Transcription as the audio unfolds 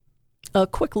A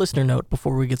quick listener note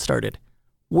before we get started.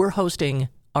 We're hosting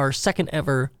our second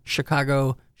ever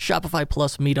Chicago Shopify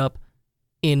Plus meetup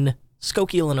in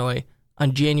Skokie, Illinois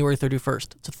on January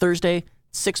 31st. It's a Thursday,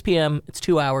 6 p.m. It's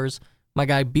 2 hours. My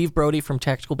guy Beeve Brody from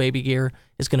Tactical Baby Gear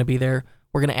is going to be there.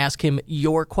 We're going to ask him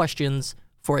your questions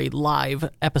for a live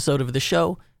episode of the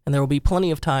show, and there will be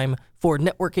plenty of time for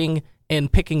networking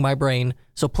and picking my brain.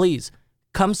 So please,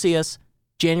 come see us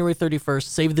January 31st.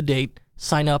 Save the date.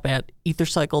 Sign up at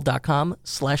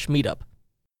ethercycle.com/meetup.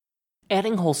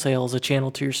 Adding wholesale as a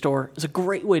channel to your store is a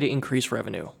great way to increase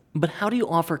revenue. But how do you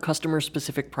offer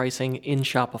customer-specific pricing in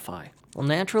Shopify? Well,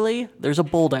 naturally, there's a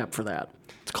Bold app for that.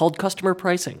 It's called Customer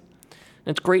Pricing.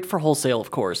 And it's great for wholesale, of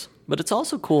course, but it's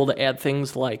also cool to add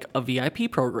things like a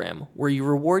VIP program where you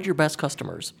reward your best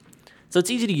customers. So it's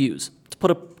easy to use. To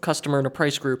put a customer in a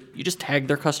price group, you just tag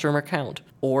their customer account.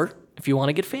 Or, if you want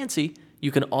to get fancy, you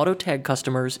can auto-tag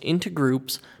customers into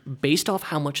groups based off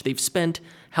how much they've spent,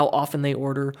 how often they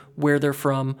order, where they're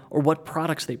from, or what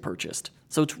products they purchased.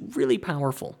 So it's really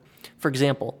powerful. For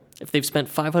example, if they've spent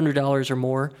 $500 or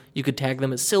more, you could tag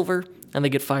them as silver, and they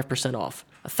get 5% off.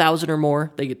 $1,000 or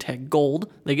more, they get tagged gold,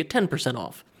 they get 10%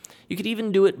 off. You could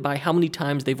even do it by how many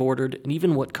times they've ordered and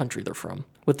even what country they're from.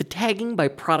 With the tagging by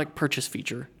product purchase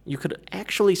feature, you could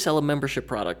actually sell a membership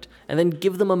product and then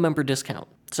give them a member discount.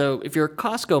 So if you're a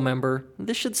Costco member,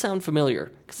 this should sound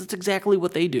familiar because it's exactly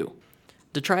what they do.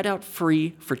 To try it out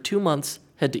free for 2 months,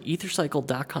 head to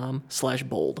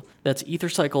ethercycle.com/bold. That's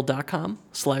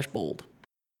ethercycle.com/bold.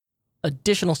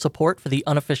 Additional support for the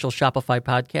unofficial Shopify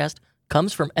podcast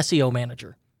comes from SEO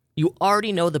Manager. You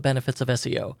already know the benefits of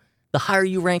SEO. The higher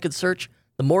you rank in search,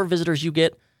 the more visitors you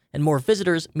get, and more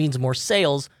visitors means more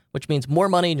sales, which means more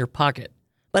money in your pocket.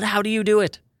 But how do you do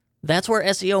it? That's where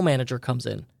SEO Manager comes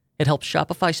in. It helps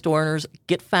Shopify store owners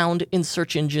get found in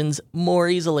search engines more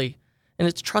easily, and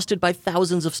it's trusted by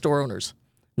thousands of store owners.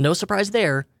 No surprise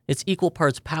there, it's equal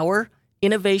parts power,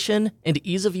 innovation, and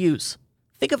ease of use.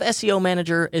 Think of SEO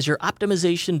Manager as your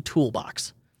optimization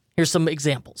toolbox. Here's some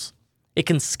examples. It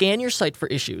can scan your site for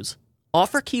issues,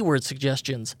 offer keyword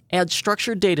suggestions, add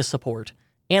structured data support,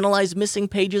 analyze missing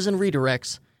pages and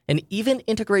redirects, and even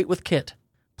integrate with Kit,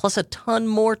 plus a ton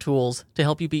more tools to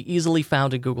help you be easily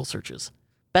found in Google searches.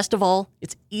 Best of all,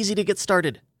 it's easy to get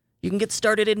started. You can get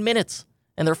started in minutes,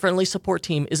 and their friendly support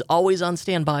team is always on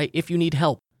standby if you need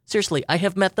help. Seriously, I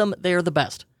have met them. They are the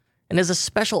best. And as a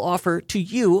special offer to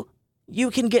you, you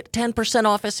can get 10%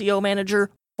 off SEO Manager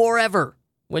forever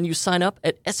when you sign up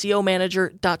at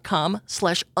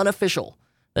SEOmanager.com/unofficial.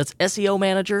 That's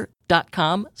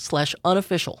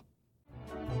SEOmanager.com/unofficial.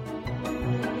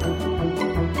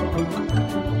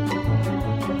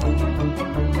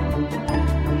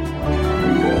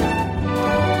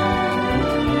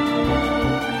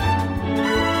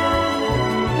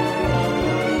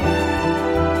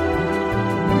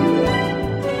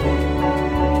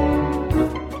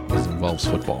 This involves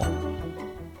football.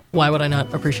 Why would I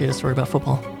not appreciate a story about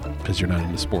football? Because you're not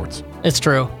into sports. It's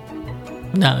true.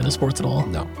 Not into sports at all.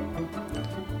 No.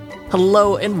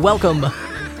 Hello and welcome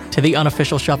to the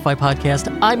unofficial Shopify podcast.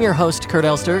 I'm your host, Kurt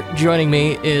Elster. Joining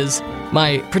me is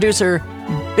my producer,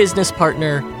 business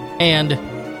partner, and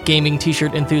gaming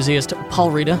t-shirt enthusiast,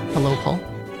 Paul Rita. Hello, Paul.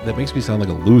 That makes me sound like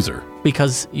a loser.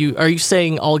 Because are you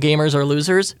saying all gamers are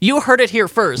losers? You heard it here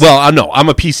first. Well, I know. I'm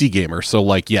a PC gamer,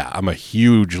 so I'm a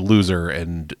huge loser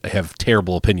and have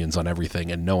terrible opinions on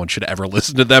everything, and no one should ever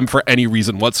listen to them for any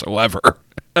reason whatsoever.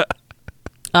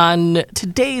 On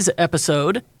today's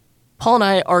episode, Paul and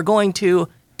I are going to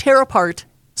tear apart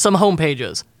some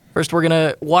homepages. First, we're going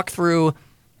to walk through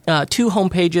 2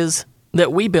 homepages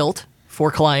that we built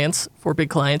for clients, for big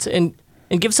clients, and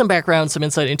give some background, some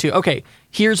insight into, okay,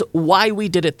 here's why we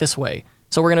did it this way.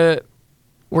 So we're gonna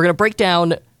break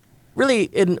down really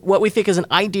in what we think is an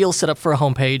ideal setup for a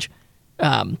homepage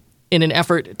in an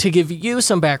effort to give you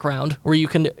some background where you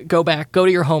can go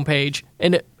to your homepage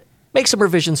and make some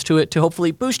revisions to it to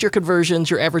hopefully boost your conversions,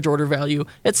 your average order value,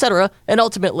 etc., and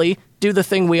ultimately do the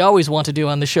thing we always want to do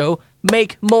on the show,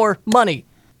 make more money.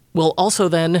 We'll also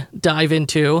then dive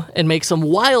into and make some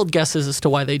wild guesses as to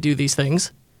why they do these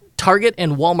things. Target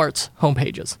and Walmart's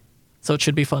homepages. So it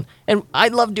should be fun. And I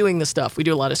love doing this stuff. We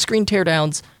do a lot of screen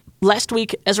teardowns. Last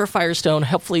week, Ezra Firestone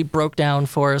helpfully broke down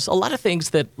for us a lot of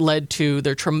things that led to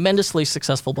their tremendously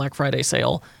successful Black Friday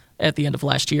sale at the end of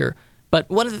last year. But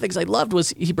one of the things I loved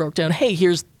was he broke down, hey,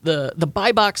 here's the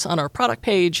buy box on our product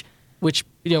page, which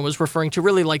was referring to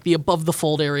really like the above the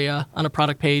fold area on a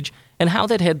product page, and how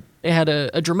that had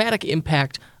a dramatic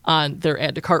impact on their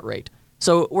add to cart rate.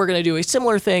 So we're going to do a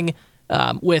similar thing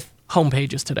with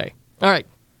homepages today. All right,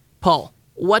 Paul,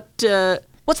 what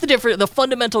What's the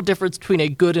fundamental difference between a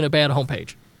good and a bad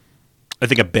homepage? I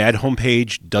think a bad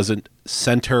homepage doesn't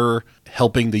center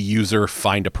helping the user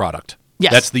find a product.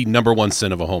 Yes. That's the number one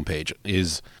sin of a homepage.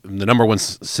 Is the number one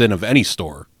sin of any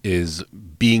store is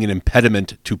being an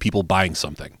impediment to people buying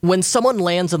something. When someone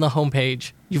lands on the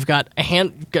homepage, you've got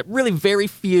really very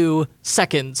few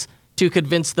seconds to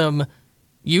convince them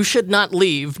you should not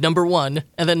leave, number one,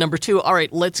 and then number two, all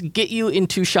right, let's get you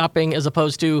into shopping, as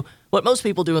opposed to what most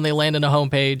people do when they land on a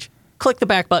homepage: click the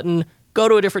back button, go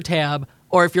to a different tab,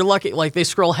 or if you're lucky, like they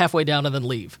scroll halfway down and then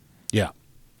leave. Yeah.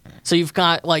 So you've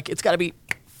got it's got to be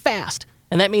fast,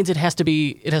 and that means it has to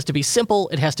be simple,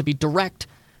 it has to be direct,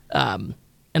 and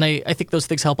I think those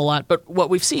things help a lot. But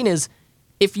what we've seen is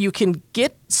if you can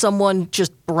get someone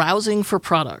just browsing for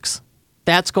products,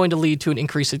 that's going to lead to an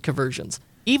increase in conversions.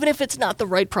 Even if it's not the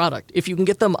right product, if you can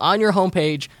get them on your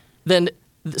homepage, then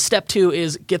step 2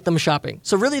 is get them shopping.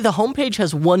 So really, the homepage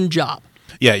has one job.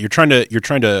 Yeah, you're trying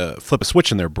to flip a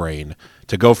switch in their brain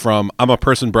to go from I'm a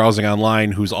person browsing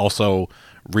online who's also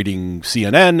reading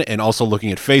CNN and also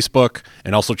looking at Facebook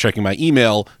and also checking my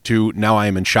email to now I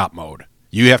am in shop mode.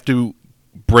 You have to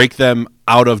break them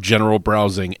out of general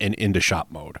browsing and into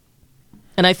shop mode.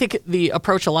 And I think the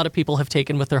approach a lot of people have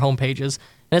taken with their homepages,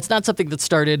 and it's not something that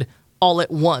started all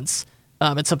at once,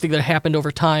 it's something that happened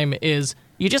over time, is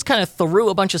you just kind of threw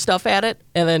a bunch of stuff at it,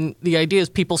 and then the idea is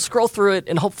people scroll through it,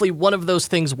 and hopefully one of those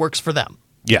things works for them.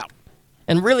 Yeah.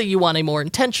 And really, you want a more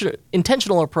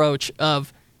intentional approach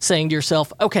of saying to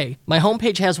yourself, okay, my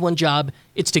homepage has one job.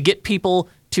 It's to get people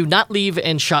to not leave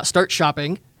and start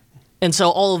shopping. And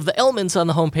so all of the elements on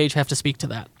the homepage have to speak to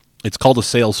that. It's called a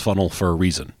sales funnel for a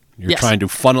reason. You're Yes. trying to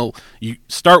funnel. You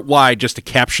start wide just to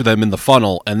capture them in the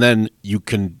funnel, and then you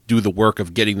can do the work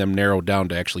of getting them narrowed down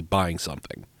to actually buying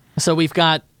something. So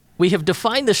we have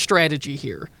defined the strategy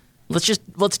here.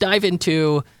 Let's dive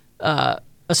into a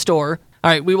store. All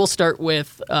right, we will start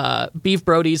with Beeve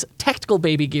Brody's Tactical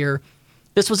Baby Gear.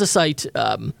 This was a site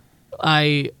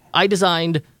I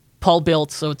designed, Paul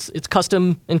built, so it's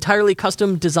entirely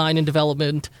custom design and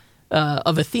development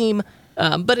of a theme,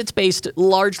 but it's based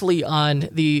largely on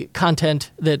the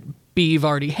content that Beeve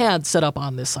already had set up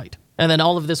on this site. And then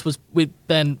all of this was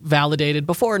then validated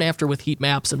before and after with heat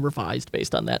maps and revised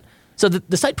based on that. So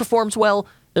the site performs well.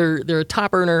 They're a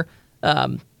top earner.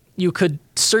 You could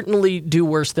certainly do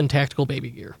worse than Tactical Baby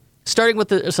Gear. Starting with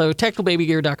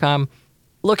tacticalbabygear.com,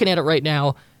 looking at it right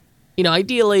now,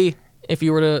 ideally, if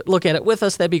you were to look at it with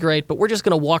us, that'd be great, but we're just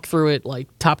going to walk through it like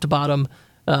top to bottom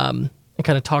and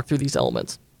kind of talk through these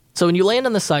elements. So when you land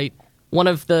on the site, one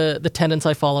of the tenets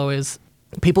I follow is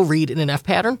people read in an F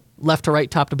pattern, left to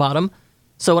right, top to bottom.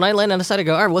 So when I land on the site, I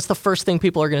go, all right, what's the first thing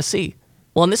people are going to see?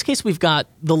 Well, in this case, we've got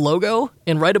the logo,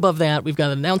 and right above that, we've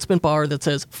got an announcement bar that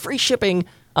says free shipping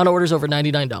on orders over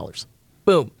 $99.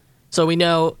 Boom. So we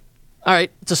know, all right,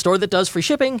 it's a store that does free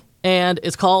shipping, and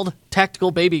it's called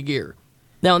Tactical Baby Gear.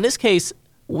 Now, in this case,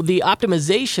 the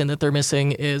optimization that they're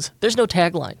missing is there's no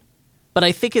tagline. But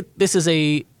I think this is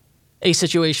a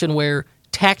situation where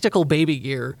Tactical Baby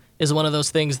Gear is one of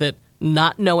those things that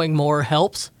not knowing more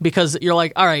helps, because you're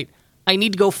like, all right, I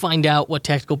need to go find out what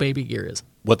Tactical Baby Gear is.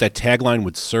 What that tagline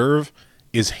would serve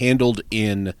is handled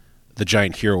in the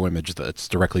giant hero image that's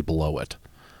directly below it.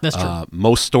 That's true.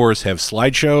 Most stores have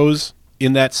slideshows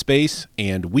in that space,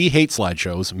 and we hate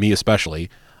slideshows, me especially.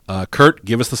 Kurt,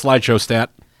 give us the slideshow stat.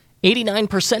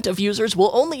 89% of users will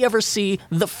only ever see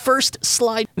the first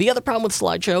slide. The other problem with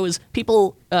slideshow is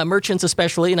people, merchants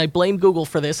especially, and I blame Google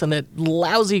for this, and that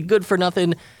lousy,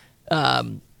 good-for-nothing,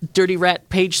 dirty rat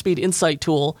page speed insight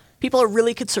tool. People are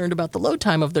really concerned about the load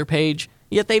time of their page,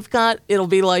 yet it'll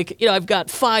be like, I've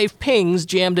got 5 pings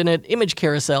jammed in an image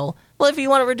carousel. Well, if you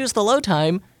want to reduce the load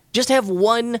time, just have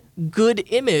one good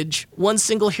image, one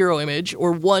single hero image,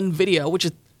 or one video, which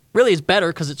is really is better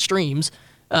because it streams,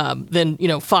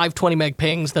 than 5 20 meg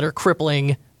pings that are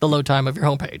crippling the load time of your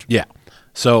homepage. Yeah.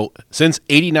 So since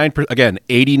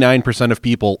 89% of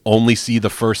people only see the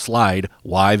first slide,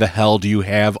 why the hell do you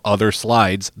have other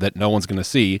slides that no one's going to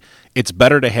see? It's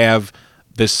better to have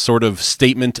this sort of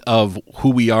statement of who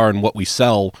we are and what we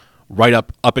sell right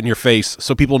up in your face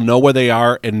so people know where they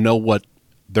are and know what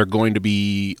they're going to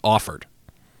be offered.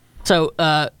 So,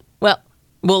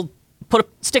 we'll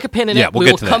stick a pin in it. We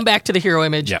will come back to the hero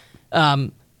image. Yeah.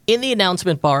 In the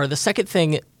announcement bar, the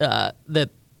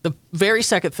very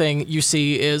second thing you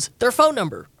see is their phone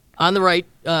number. On the right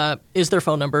is their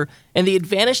phone number. And the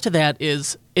advantage to that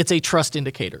is it's a trust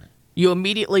indicator. You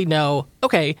immediately know,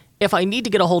 okay, if I need to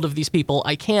get a hold of these people,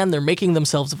 I can. They're making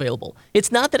themselves available.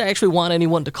 It's not that I actually want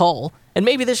anyone to call, and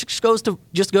maybe this just goes to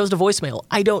voicemail.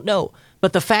 I don't know.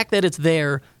 but the fact that it's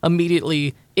there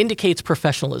immediately indicates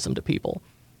professionalism to people.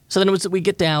 So then we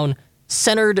get down,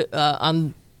 centered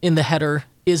in the header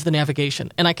is the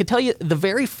navigation. And I can tell you the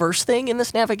very first thing in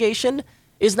this navigation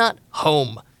is not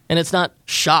home, and it's not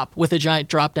shop with a giant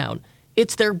drop down.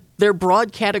 It's their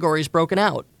broad categories broken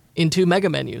out into mega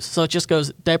menus. So it just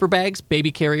goes diaper bags,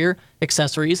 baby carrier,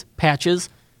 accessories, patches,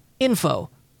 info.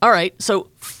 All right, so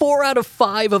 4 out of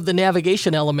 5 of the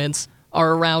navigation elements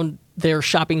are around their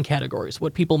shopping categories,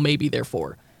 what people may be there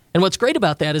for. And what's great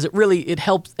about that is it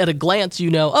helps at a glance,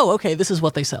 oh, okay, this is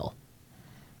what they sell.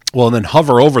 Well, and then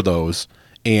hover over those,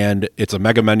 and it's a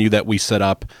mega menu that we set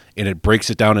up, and it breaks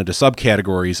it down into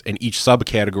subcategories, and each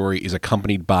subcategory is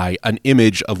accompanied by an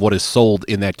image of what is sold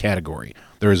in that category.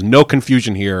 There is no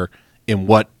confusion here in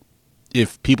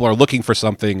if people are looking for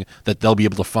something, that they'll be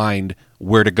able to find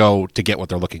where to go to get what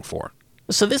they're looking for.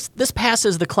 So this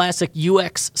passes the classic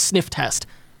UX sniff test.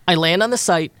 I land on the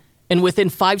site, and within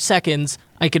 5 seconds,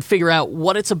 I could figure out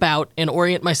what it's about and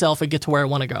orient myself and get to where I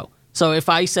want to go. So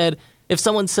if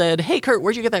someone said, hey, Kurt,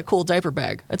 where'd you get that cool diaper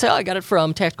bag? I'd say, I got it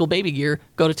from Tactical Baby Gear.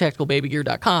 Go to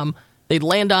tacticalbabygear.com. They'd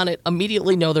land on it,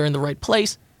 immediately know they're in the right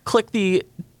place,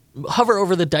 hover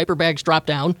over the diaper bags drop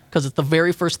down, because it's the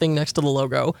very first thing next to the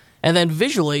logo, and then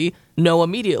visually know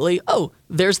immediately, oh,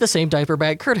 there's the same diaper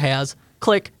bag Kurt has.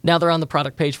 Click, now they're on the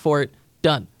product page for it.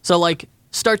 Done. So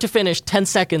start to finish, 10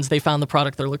 seconds, they found the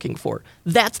product they're looking for.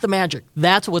 That's the magic.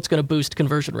 That's what's going to boost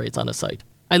conversion rates on a site.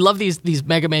 I love these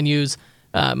mega menus.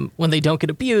 When they don't get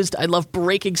abused, I love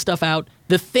breaking stuff out.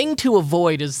 The thing to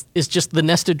avoid is just the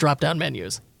nested drop-down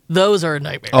menus. Those are a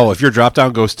nightmare. Oh, if your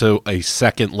drop-down goes to a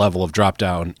second level of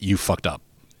drop-down, you fucked up.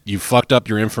 You fucked up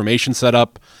your information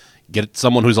setup. Get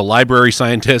someone who's a library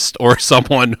scientist or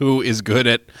someone who is good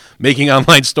at making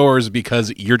online stores,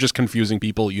 because you're just confusing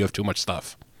people. You have too much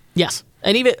stuff. Yes.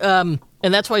 And even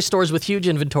and that's why stores with huge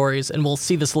inventories, and we'll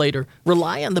see this later,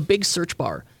 rely on the big search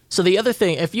bar. So the other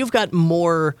thing, if you've got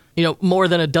more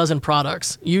than a dozen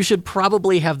products, you should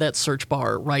probably have that search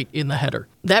bar right in the header.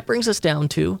 That brings us down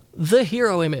to the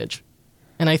hero image.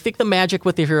 And I think the magic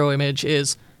with the hero image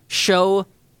is show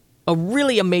a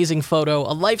really amazing photo,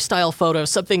 a lifestyle photo,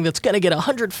 something that's going to get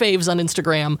 100 faves on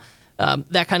Instagram,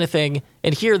 that kind of thing.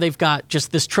 And here they've got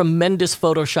just this tremendous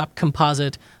Photoshop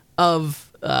composite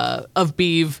of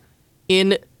Beav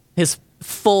in his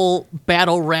full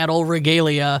battle rattle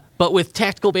regalia, but with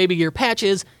Tactical Baby Gear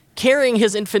patches, carrying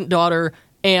his infant daughter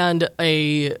and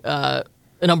an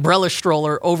umbrella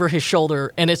stroller over his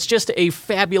shoulder, and it's just a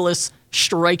fabulous,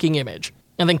 striking image.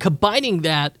 And then combining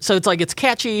that, so it's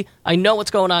catchy, I know what's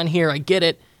going on here, I get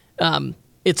it,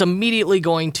 it's immediately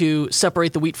going to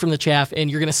separate the wheat from the chaff,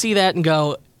 and you're going to see that and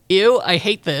go, ew, I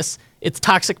hate this, it's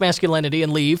toxic masculinity,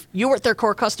 and leave. You weren't their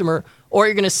core customer, or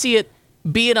you're going to see it,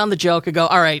 be it on the joke, and go,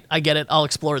 all right, I get it, I'll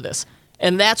explore this.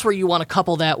 And that's where you want to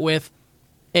couple that with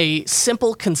a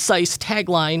simple, concise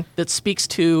tagline that speaks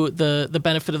to the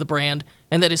benefit of the brand,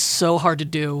 and that is so hard to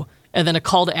do, and then a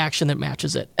call to action that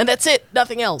matches it. And that's it,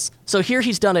 nothing else. So here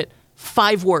he's done it,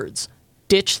 5 words,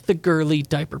 ditch the girly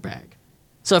diaper bag.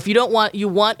 So if you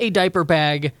want a diaper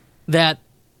bag that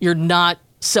you're not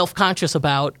self-conscious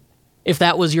about, if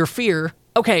that was your fear,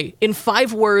 okay, in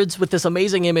 5 words with this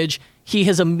amazing image, he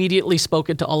has immediately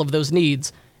spoken to all of those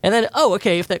needs. And then,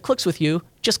 okay, if that clicks with you,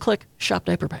 just click shop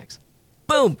diaper bags.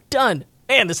 Boom, done.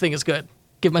 Man, this thing is good.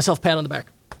 Give myself a pat on the back.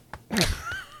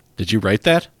 Did you write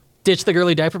that? Ditch the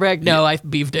girly diaper bag? No,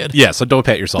 Beav did. Yeah, so don't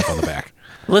pat yourself on the back.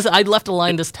 Listen, I left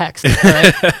aligned this text.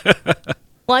 Right?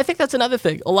 Well, I think that's another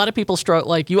thing. A lot of people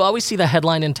struggle, you always see the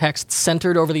headline and text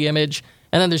centered over the image,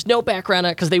 and then there's no background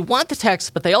on it because they want the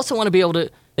text, but they also want to be able to,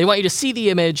 they want you to see the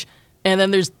image, and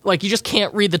then there's, you just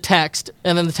can't read the text,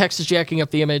 and then the text is jacking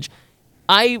up the image.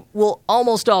 I will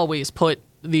almost always put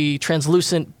the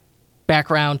transparent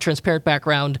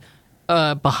background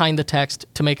behind the text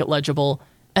to make it legible,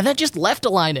 and then just left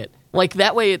align it.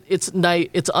 That way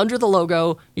it's under the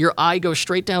logo, your eye goes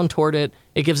straight down toward it,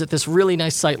 it gives it this really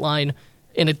nice sight line,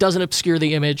 and it doesn't obscure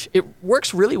the image. It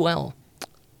works really well.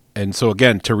 And so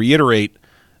again, to reiterate,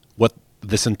 what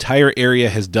this entire area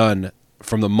has done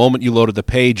from the moment you loaded the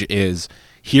page is,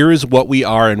 here is what we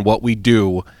are and what we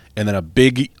do, and then a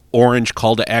big orange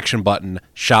call to action button,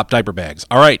 shop diaper bags.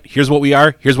 All right, here's what we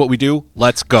are, here's what we do,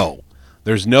 let's go.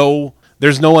 There's no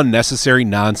unnecessary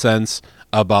nonsense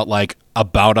about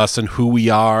about us and who we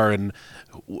are and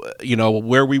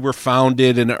where we were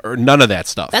founded or none of that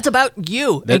stuff. That's about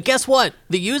you. And guess what?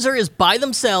 The user is by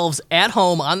themselves at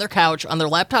home on their couch, on their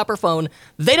laptop or phone.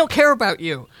 They don't care about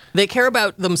you. They care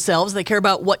about themselves. They care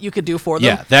about what you could do for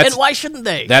them. Yeah, and why shouldn't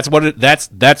they?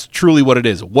 That's truly what it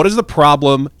is. What is the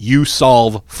problem you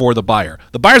solve for the buyer?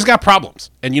 The buyer's got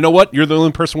problems. And you know what? You're the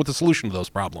only person with the solution to those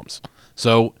problems.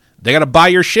 So they got to buy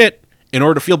your shit in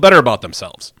order to feel better about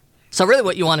themselves. So really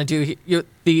what you want to do,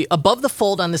 the above the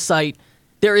fold on the site,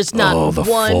 there is not the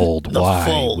one... fold. Why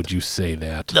fold. would you say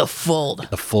that? The fold.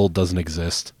 The fold doesn't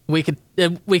exist. We could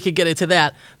get into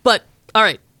that. But, all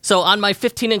right, so on my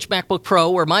 15-inch MacBook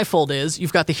Pro, where my fold is,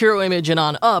 you've got the hero image and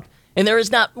on up, and there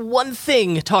is not one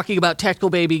thing talking about Tactical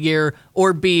Baby Gear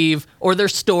or Beeve or their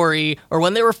story or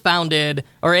when they were founded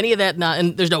or any of that.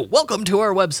 And there's no welcome to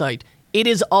our website. It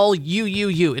is all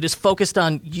you. It is focused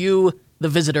on you, the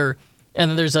visitor. And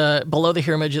then there's below the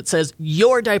hero image, it says,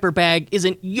 your diaper bag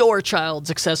isn't your child's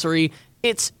accessory,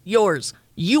 it's yours.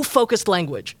 You-focused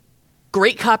language.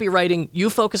 Great copywriting,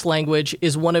 you-focused language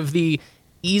is one of the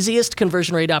easiest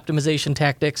conversion rate optimization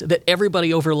tactics that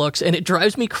everybody overlooks, and it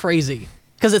drives me crazy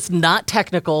because it's not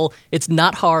technical, it's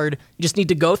not hard. You just need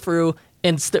to go through,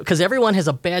 and because everyone has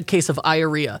a bad case of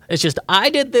IREA. It's just, I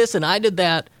did this and I did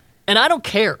that, and I don't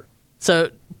care.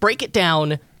 So break it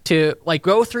down to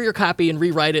go through your copy and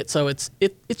rewrite it so it's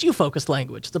you-focused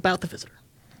language. It's about the visitor.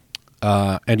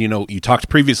 And you talked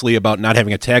previously about not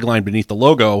having a tagline beneath the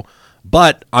logo,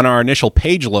 but on our initial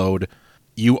page load,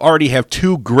 you already have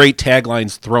two great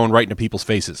taglines thrown right into people's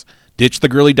faces. Ditch the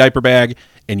girly diaper bag,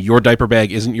 and your diaper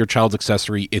bag isn't your child's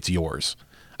accessory, it's yours.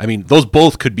 I mean, those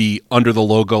both could be under the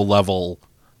logo level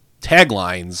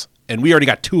taglines, and we already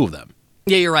got two of them.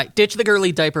 Yeah, you're right. Ditch the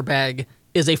girly diaper bag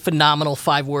is a phenomenal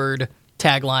 5-word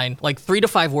tagline. 3 to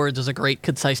 5 words is a great,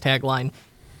 concise tagline.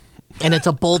 And it's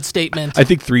a bold statement. I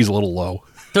think 3 is a little low.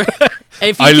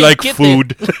 I like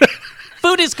food.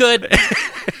 Food is good.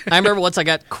 I remember once I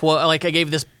got I gave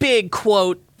this big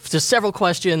quote to several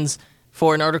questions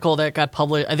for an article that got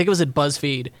published. I think it was at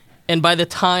BuzzFeed. And by the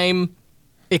time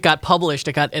it got published,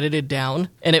 it got edited down.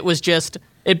 And it was just...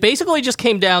 It basically just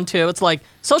came down to, it's like,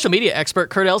 social media expert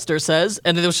Kurt Elster says,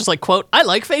 and it was just quote, I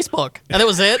like Facebook. And that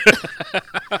was it.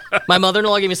 My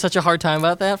mother-in-law gave me such a hard time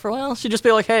about that for a while. She'd just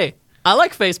be like, hey, I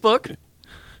like Facebook.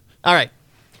 All right.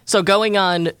 So going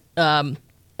on,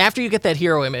 after you get that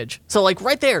hero image, so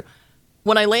right there,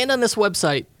 when I land on this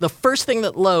website, the first thing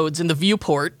that loads in the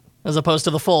viewport, as opposed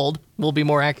to the fold, will be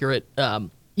more accurate,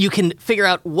 you can figure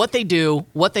out what they do,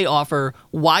 what they offer,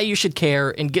 why you should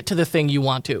care, and get to the thing you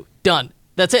want to. Done.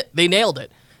 That's it. They nailed it.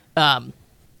 Then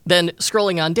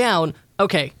scrolling on down,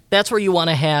 okay, that's where you want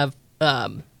to have,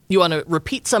 you want to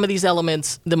repeat some of these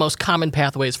elements, the most common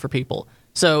pathways for people.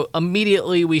 So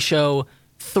immediately we show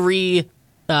 3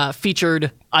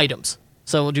 featured items.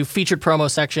 So we'll do featured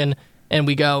promo section, and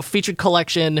we go featured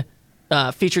collection,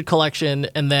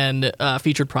 and then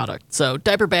featured product. So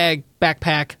diaper bag,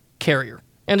 backpack, carrier.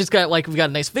 And it's got we've got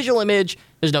a nice visual image.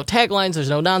 There's no taglines. There's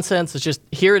no nonsense. It's just,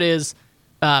 here it is.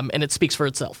 And it speaks for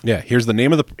itself. Yeah, here's the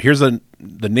name of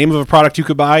the name of a product you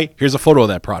could buy. Here's a photo of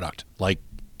that product.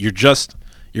 You're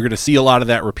going to see a lot of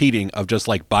that repeating of just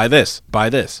buy this, buy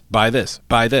this, buy this,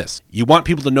 buy this. You want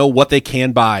people to know what they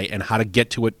can buy and how to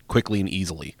get to it quickly and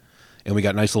easily. And we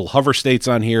got nice little hover states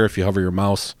on here. If you hover your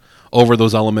mouse over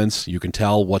those elements, you can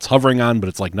tell what's hovering on, but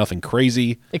it's nothing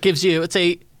crazy. It gives you, it's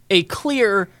a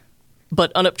clear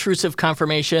but unobtrusive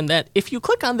confirmation that if you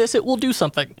click on this, it will do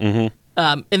something. Mm-hmm.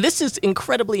 And this is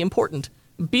incredibly important.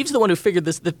 Beeve's the one who figured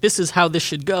that this is how this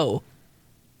should go,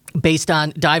 based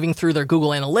on diving through their Google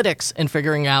Analytics and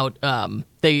figuring out,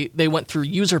 they went through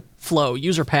user flow,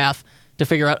 user path, to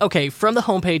figure out, okay, from the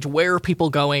homepage, where are people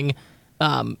going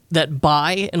that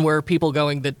buy and where are people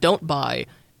going that don't buy?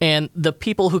 And the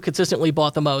people who consistently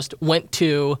bought the most went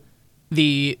to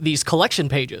these collection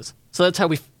pages. So that's how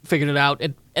we figured it out.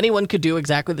 And anyone could do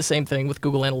exactly the same thing with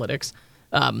Google Analytics.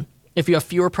 If you have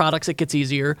fewer products, it gets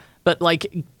easier. But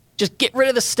just get rid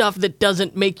of the stuff that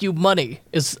doesn't make you money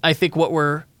is, I think, what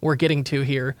we're getting to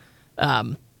here.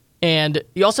 And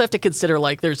you also have to consider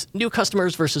there's new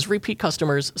customers versus repeat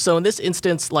customers. So in this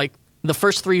instance, the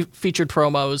first 3 featured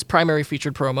promos, primary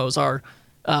featured promos, are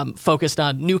focused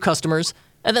on new customers,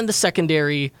 and then the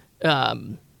secondary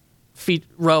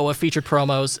row of featured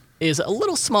promos is a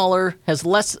little smaller, has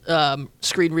less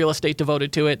screen real estate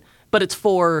devoted to it, but it's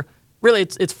for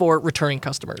returning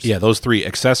customers. Yeah, those 3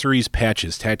 accessories,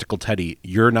 patches, tactical teddy.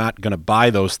 You're not going to buy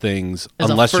those things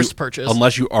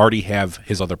unless you already have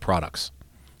his other products.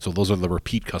 So those are the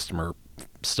repeat customer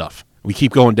stuff. We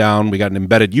keep going down. We got an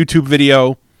embedded YouTube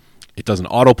video, It doesn't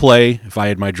autoplay. If I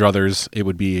had my druthers, it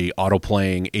would be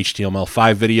autoplaying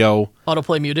HTML5 video.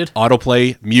 Autoplay muted.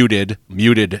 Autoplay muted.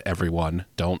 Muted, everyone.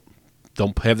 Don't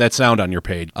have that sound on your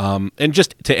page. And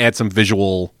just to add some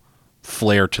visual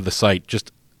flair to the site,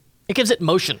 It gives it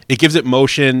motion. It gives it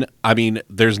motion. I mean,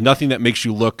 there's nothing that makes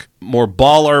you look more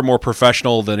baller, more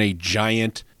professional than a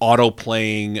giant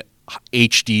auto-playing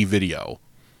HD video.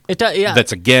 It does, yeah.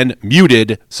 That's, again,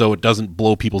 muted so it doesn't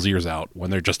blow people's ears out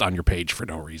when they're just on your page for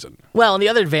no reason. Well, and the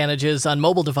other advantage is on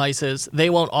mobile devices, they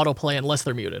won't autoplay unless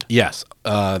they're muted. Yes.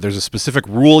 There's a specific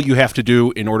rule you have to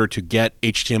do in order to get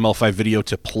HTML5 video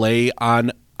to play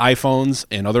on iPhones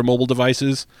and other mobile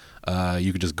devices.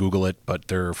 You could just Google it, but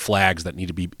there are flags that need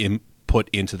to be put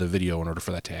into the video in order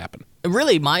for that to happen.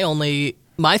 Really,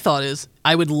 my thought is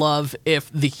I would love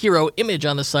if the hero image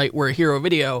on the site were a hero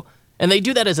video, and they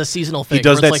do that as a seasonal thing. He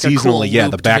does that like seasonally, cool yeah.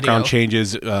 The background video.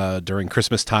 changes during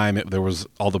Christmas time.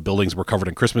 All the buildings were covered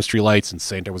in Christmas tree lights, and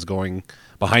Santa was going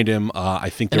behind him. I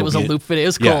think And it was a loop video. It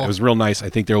was cool. Yeah, it was real nice. I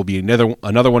think there will be another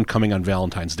one coming on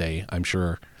Valentine's Day. I'm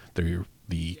sure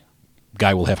the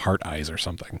guy will have heart eyes or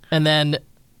something. And then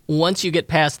once you get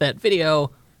past that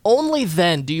video, only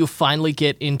then do you finally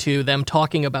get into them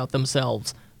talking about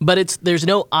themselves. But there's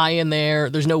no I in there.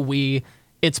 There's no we.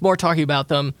 It's more talking about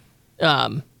them.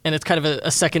 And it's kind of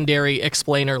a secondary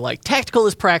explainer, like tactical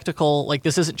is practical. Like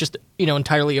this isn't just,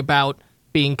 entirely about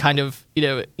being kind of,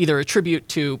 either a tribute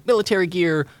to military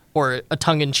gear or a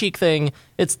tongue-in-cheek thing.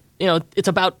 It's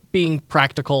about being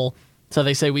practical. So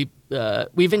they say we've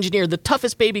engineered the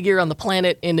toughest baby gear on the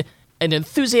planet in an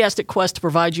enthusiastic quest to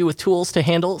provide you with tools to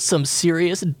handle some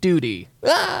serious duty.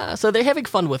 So they're having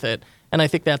fun with it, and I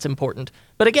think that's important.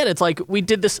 But again, it's like, we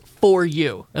did this for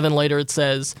you. And then later it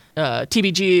says,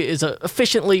 TBG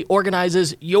efficiently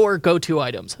organizes your go-to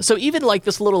items. So even like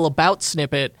this little about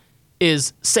snippet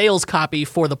is sales copy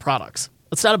for the products.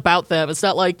 It's not about them. It's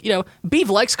not like, Beef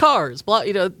likes cars. Blah,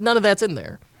 none of that's in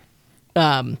there.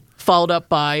 Followed up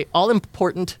by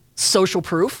all-important social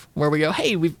proof, where we go,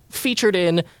 hey, we've featured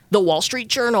in the Wall Street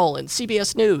Journal and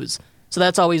CBS News. So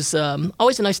that's always a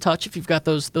nice touch if you've got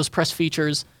those press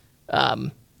features.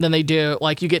 Then they do,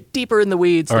 like, you get deeper in the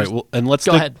weeds. All right, well, and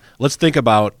let's think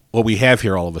about what we have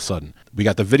here all of a sudden. We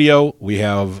got the video, we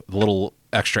have the little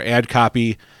extra ad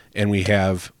copy, and we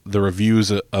have the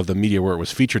reviews of the media where it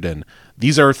was featured in.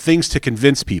 These are things to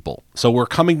convince people. So we're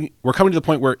coming to the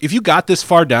point where if you got this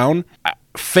far down,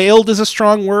 failed is a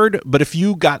strong word, but if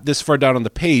you got this far down on the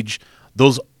page,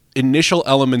 those initial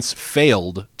elements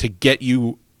failed to get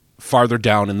you farther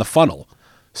down in the funnel.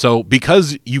 So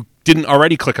because you didn't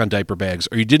already click on diaper bags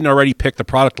or you didn't already pick the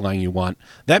product line you want,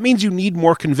 that means you need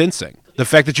more convincing. The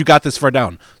fact that you got this far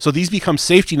down. So these become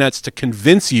safety nets to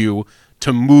convince you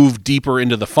to move deeper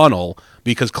into the funnel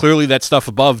because clearly that stuff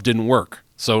above didn't work.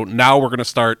 So now we're going to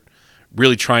start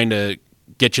really trying to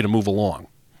get you to move along.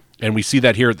 And we see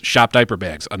that here at Shop Diaper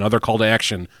Bags, another call to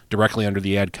action directly under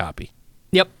the ad copy.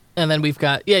 Yep. And then we've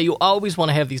got, you always want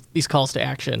to have these calls to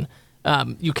action.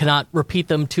 You cannot repeat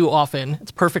them too often.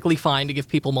 It's perfectly fine to give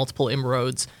people multiple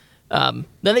inroads. Then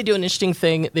they do an interesting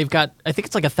thing. They've got, I think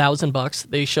it's like $1,000.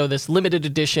 They show this limited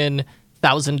edition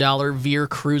 $1,000 Veer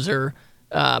Cruiser.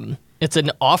 It's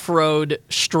an off-road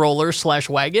stroller /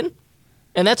 wagon.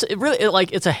 And that's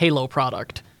it's a Halo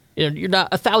product. You're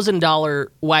not $1,000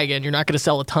 wagon. You're not going to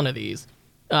sell a ton of these.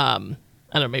 I don't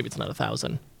know. Maybe it's not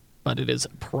 1,000, but it is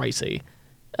pricey.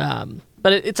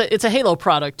 But it's a Halo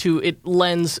product too. It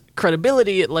lends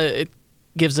credibility. It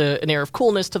gives an air of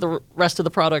coolness to the rest of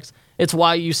the products. It's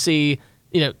why you see,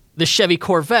 the Chevy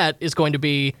Corvette is going to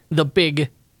be the big,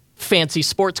 fancy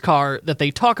sports car that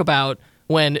they talk about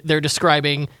when they're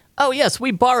describing. Oh, yes,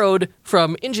 we borrowed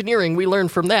from engineering. We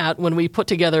learned from that when we put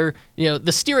together,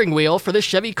 the steering wheel for the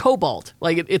Chevy Cobalt.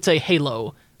 Like, it's a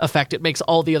halo effect. It makes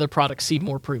all the other products seem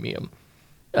more premium.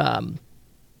 And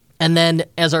then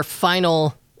as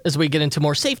we get into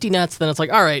more safety nets, then it's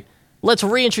like, all right, let's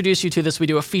reintroduce you to this. We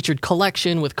do a featured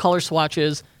collection with color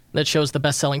swatches that shows the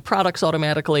best-selling products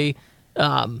automatically.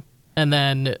 And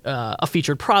then a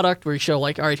featured product where we show,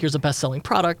 like, all right, here's a best-selling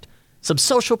product. Some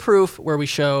social proof where we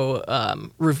show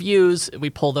reviews. We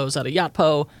pull those out of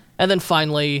Yotpo. And then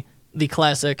finally, the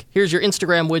classic, here's your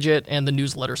Instagram widget and the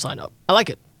newsletter sign up. I like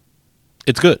it.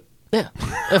 It's good. Yeah,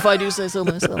 if I do say so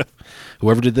myself.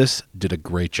 Whoever did this did a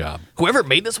great job. Whoever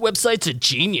made this website's a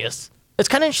genius. It's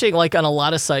kind of interesting, like on a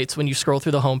lot of sites, when you scroll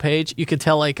through the homepage, you could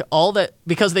tell like all that,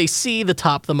 because they see the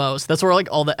top the most, that's where like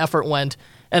all the effort went.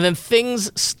 And then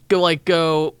things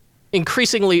go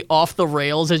increasingly off the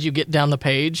rails as you get down the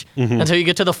page until you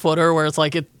get to the footer where it's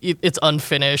like it's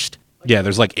unfinished. Yeah,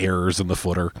 there's like errors in the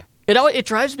footer. It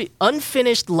drives me,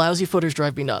 unfinished lousy footers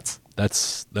drive me nuts.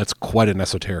 That's quite an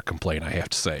esoteric complaint, I have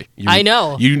to say. I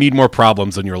know. You need more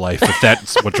problems in your life if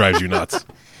that's what drives you nuts.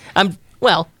 I'm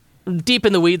deep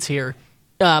in the weeds here.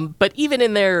 But even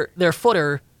in their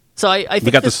footer, so I think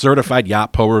we got the certified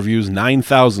Yacht Po reviews,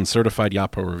 9,000 certified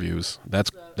Yacht Po reviews.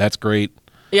 That's great.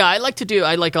 Yeah, I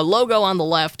like a logo on the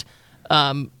left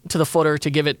to the footer to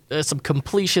give it some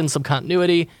completion, some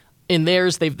continuity. In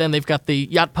theirs, they've got the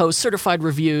Yacht Po certified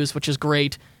reviews, which is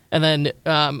great. And then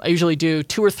I usually do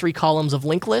 2 or 3 columns of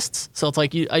link lists. So it's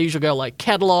like I usually go like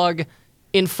catalog,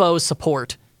 info,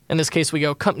 support. In this case, we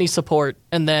go company support,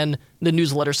 and then the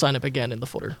newsletter sign up again in the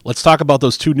footer. Let's talk about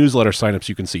those 2 newsletter signups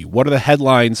you can see. What are the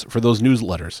headlines for those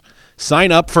newsletters?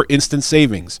 Sign up for instant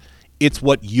savings. It's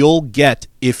what you'll get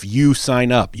if you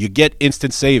sign up. You get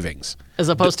instant savings. As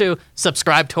opposed to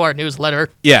subscribe to our newsletter.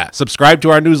 Yeah, subscribe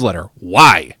to our newsletter.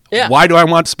 Why? Yeah. Why do I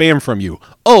want spam from you?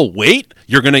 Oh, wait,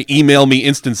 you're going to email me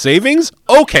instant savings?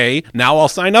 Okay, now I'll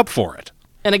sign up for it.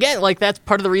 And again, like that's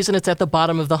part of the reason it's at the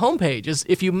bottom of the homepage is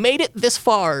if you made it this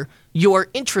far, you're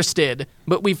interested,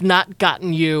 but we've not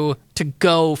gotten you to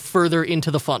go further into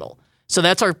the funnel. So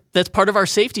that's part of our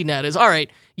safety net is, all right,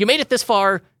 you made it this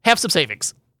far, have some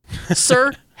savings.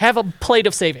 Sir, have a plate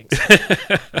of savings.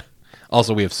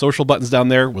 Also, we have social buttons down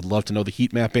there. Would love to know the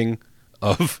heat mapping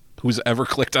of who's ever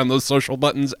clicked on those social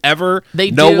buttons ever.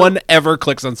 No one ever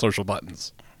clicks on social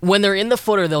buttons. When they're in the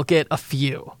footer, they'll get a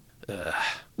few.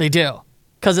 They do.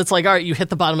 Because it's like, all right, you hit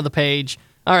the bottom of the page.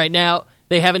 All right, now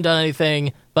they haven't done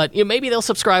anything, but maybe they'll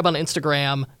subscribe on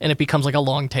Instagram, and it becomes like a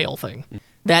long tail thing.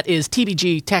 That is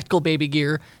TBG,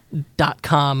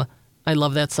 tacticalbabygear.com. I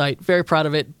love that site. Very proud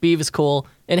of it. Beav is cool.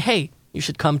 And hey, you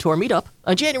should come to our meetup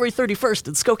on January 31st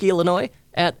in Skokie, Illinois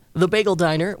at The Bagel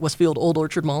Diner, Westfield Old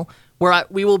Orchard Mall, where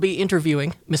we will be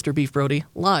interviewing Mr. Beef Brody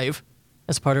live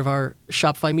as part of our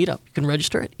Shopify meetup. You can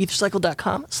register at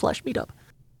ethercycle.com/meetup.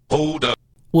 Hold up.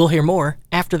 We'll hear more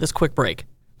after this quick break.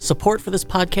 Support for this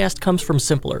podcast comes from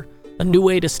Simpler, a new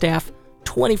way to staff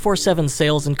 24/7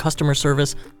 sales and customer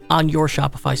service on your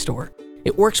Shopify store.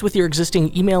 It works with your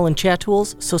existing email and chat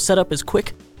tools, so setup is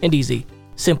quick and easy.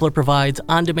 Simpler provides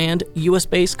on-demand,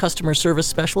 US-based customer service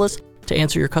specialists to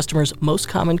answer your customers' most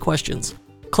common questions.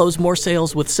 Close more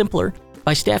sales with Simpler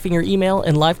by staffing your email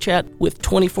and live chat with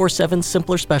 24/7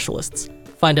 Simpler specialists.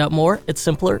 Find out more at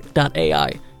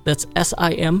simpler.ai. That's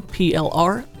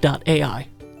simpler.ai.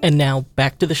 And now,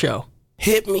 back to the show.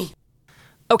 Hit me.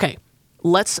 Okay,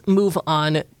 let's move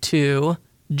on to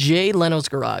Jay Leno's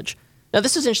Garage. Now,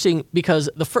 this is interesting because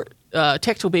the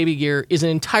Tactical Baby Gear is an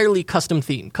entirely custom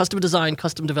theme, custom design,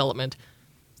 custom development.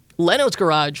 Leno's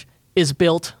Garage is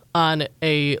built on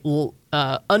a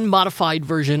unmodified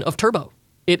version of Turbo.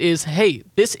 It is, hey,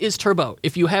 this is Turbo.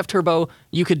 If you have Turbo,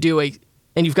 you could do and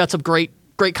you've got some great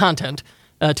content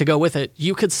to go with it,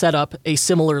 you could set up a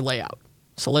similar layout.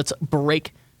 So let's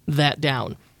break that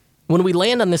down. When we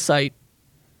land on this site,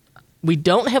 we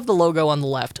don't have the logo on the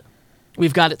left.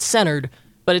 We've got it centered,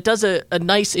 but it does a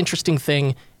nice, interesting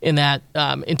thing in that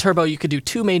in Turbo, you could do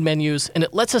 2 main menus, and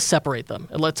it lets us separate them.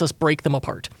 It lets us break them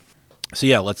apart. So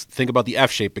yeah, let's think about the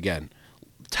F shape again.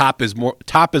 Top is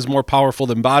more powerful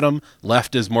than bottom.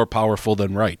 Left is more powerful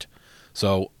than right.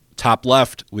 So top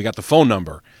left, we got the phone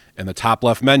number. In the top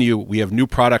left menu, we have new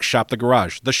products, Shop the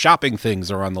Garage. The shopping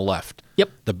things are on the left. Yep.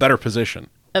 The better position.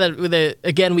 And then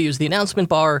again, we use the announcement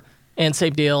bar, and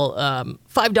same deal,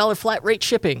 $5 flat rate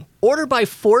shipping. Order by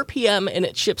 4 p.m. and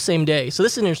it ships same day. So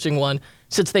this is an interesting one,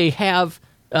 since they have,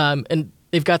 and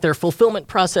they've got their fulfillment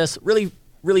process really,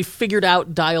 really figured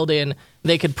out, dialed in.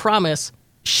 They could promise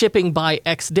shipping by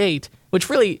X date, which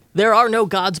really, there are no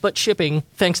gods but shipping,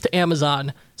 thanks to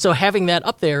Amazon. So having that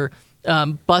up there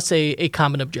busts a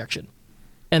common objection.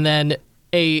 And then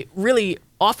a really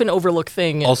often overlooked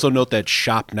thing. Also note that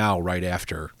shop now right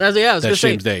after I was that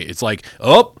same day. It's like,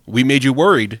 oh, we made you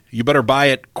worried. You better buy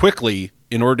it quickly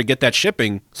in order to get that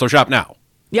shipping, so shop now.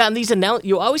 Yeah, and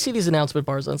you always see these announcement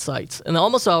bars on sites. And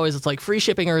almost always it's like free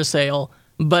shipping or a sale,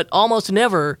 but almost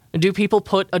never do people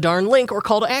put a darn link or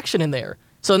call to action in there.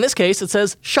 So in this case, it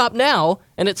says shop now,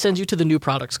 and it sends you to the new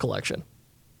products collection.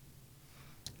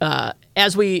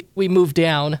 As we move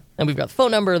down, and we've got the phone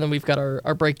number, and then we've got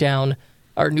our breakdown,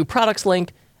 our new products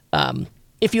link.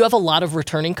 If you have a lot of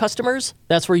returning customers,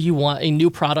 that's where you want a new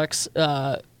products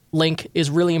link is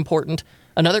really important.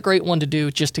 Another great one to do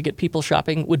just to get people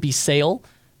shopping would be sale.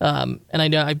 And I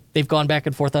know they've gone back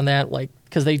and forth on that, like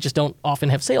because they just don't often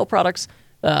have sale products,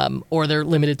 or they're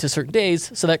limited to certain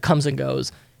days, so that comes and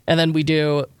goes. And then we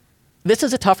do. This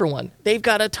is a tougher one. They've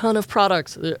got a ton of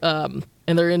products, and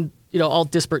they're in all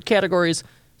disparate categories.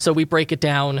 So we break it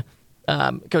down.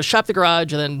 Go shop the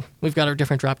garage, and then we've got our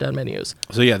different drop-down menus.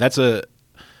 So yeah, that's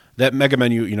that mega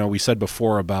menu, we said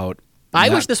before about. I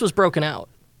wish this was broken out.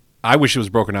 I wish it was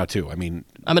broken out too. I mean,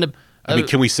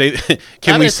 can we say?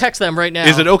 I'm going to text them right now.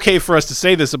 Is it okay for us to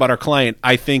say this about our client?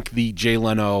 I think the Jay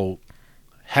Leno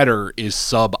header is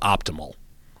suboptimal.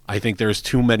 I think there's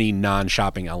too many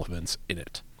non-shopping elements in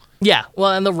it. Yeah.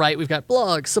 Well, on the right, we've got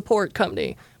blog, support,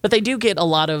 company. But they do get a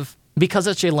lot of, because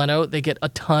it's Jay Leno, they get a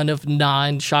ton of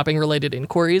non-shopping related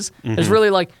inquiries. Mm-hmm. It's really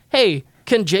like, hey,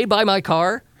 can Jay buy my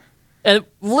car? And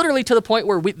literally to the point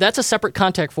where that's a separate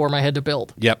contact form I had to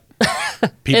build. Yep.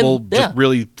 People just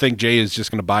really think Jay is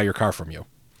just going to buy your car from you.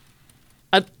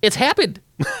 It's happened.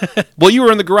 Well, you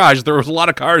were in the garage. There was a lot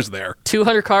of cars there.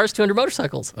 200 cars, 200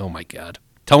 motorcycles. Oh, my God.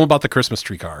 Tell them about the Christmas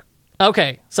tree car.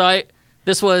 Okay. So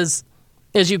this was,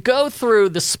 as you go through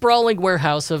the sprawling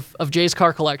warehouse of Jay's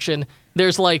car collection,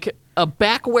 there's like a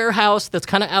back warehouse that's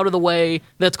kind of out of the way.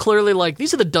 That's clearly like,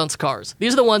 these are the dunce cars.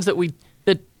 These are the ones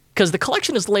because the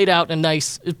collection is laid out in a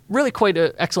nice, really quite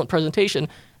an excellent presentation.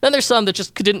 Then there's some that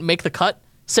just didn't make the cut.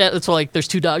 It's like there's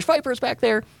 2 Dodge Vipers back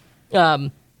there.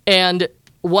 And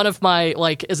one of my,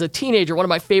 like, as a teenager, one of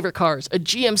my favorite cars, a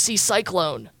GMC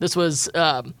Cyclone. This was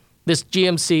this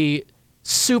GMC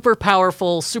super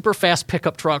powerful, super fast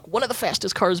pickup truck, one of the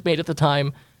fastest cars made at the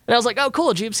time. And I was like, oh, cool,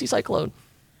 a GMC Cyclone.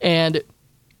 And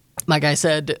my guy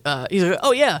said, he's like,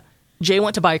 oh, yeah, Jay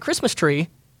went to buy a Christmas tree.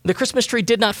 The Christmas tree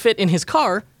did not fit in his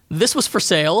car. This was for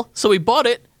sale, so he bought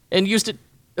it and used it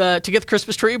to get the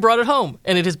Christmas tree, brought it home,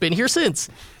 and it has been here since.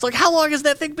 It's like, how long has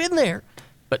that thing been there?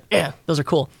 But yeah, those are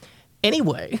cool.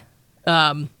 Anyway,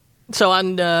 so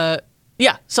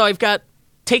I've got,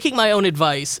 taking my own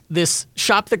advice, this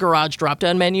Shop the Garage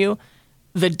drop-down menu.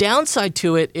 The downside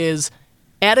to it is,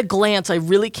 at a glance, I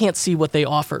really can't see what they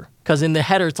offer, because in the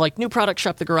header, it's like, new product,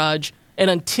 Shop the Garage, and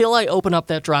until I open up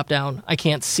that drop-down, I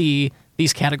can't see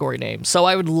these category names. So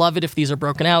I would love it if these are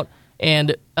broken out,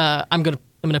 and I'm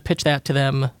gonna pitch that to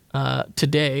them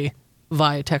today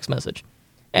via text message.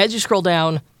 As you scroll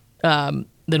down,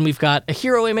 then we've got a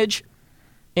hero image,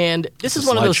 and this is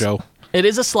one of those. It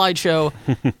is a slideshow,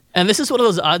 and this is one of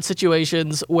those odd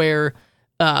situations where,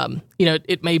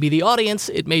 it may be the audience,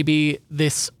 it may be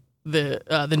the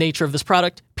nature of this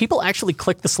product. People actually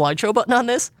click the slideshow button on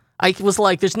this. I was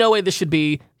like, there's no way this should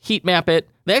be heat map it.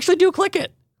 They actually do click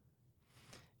it.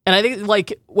 And I think,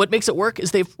 like, what makes it work is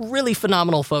they have really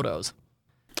phenomenal photos.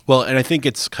 Well, and I think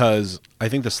it's because I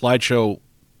think the slideshow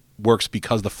works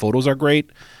because the photos are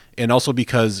great, and also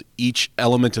because each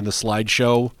element in the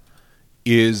slideshow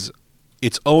is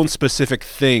its own specific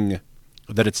thing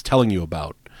that it's telling you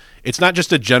about. It's not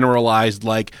just a generalized,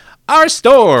 like, our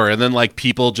store, and then, like,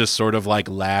 people just sort of, like,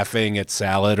 laughing at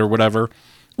salad or whatever.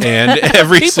 And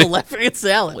every people laughing at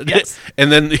salad, yes.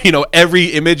 And then, every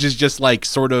image is just, like,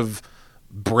 sort of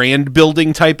brand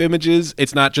building type images.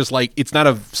 It's not just like, it's not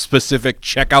a specific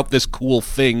check out this cool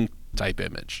thing type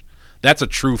image. That's a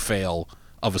true fail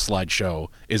of a slideshow,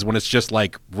 is when it's just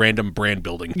like random brand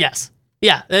building. Yes.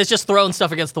 Yeah. It's just throwing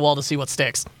stuff against the wall to see what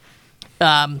sticks.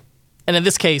 And in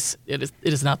this case, it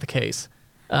is not the case.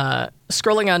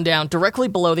 Scrolling on down, directly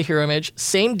below the hero image,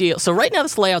 same deal. So right now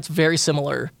this layout's very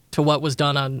similar to what was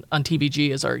done on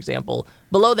TBG as our example.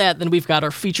 Below that, then we've got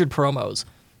our featured promos.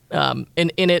 And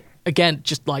in it, again,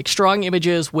 just like strong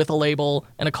images with a label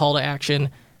and a call to action.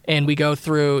 And we go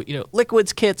through,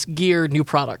 liquids, kits, gear, new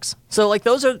products. So like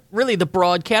those are really the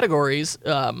broad categories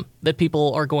that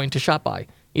people are going to shop by.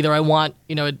 Either I want,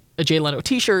 a Jay Leno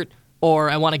t-shirt,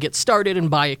 or I want to get started and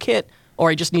buy a kit, or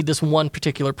I just need this one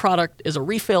particular product as a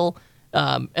refill.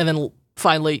 And then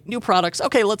finally, new products.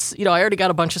 Okay, let's, I already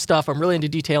got a bunch of stuff. I'm really into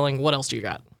detailing. What else do you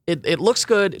got? It looks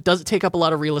good. It doesn't take up a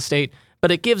lot of real estate, but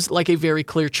it gives like a very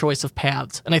clear choice of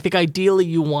paths. And I think ideally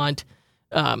you want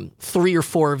 3 or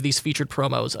 4 of these featured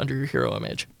promos under your hero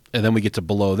image. And then we get to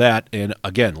below that. And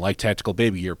again, like Tactical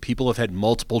Baby Gear, people have had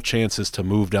multiple chances to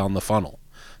move down the funnel.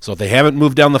 So if they haven't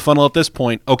moved down the funnel at this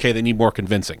point, okay, they need more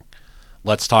convincing.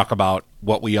 Let's talk about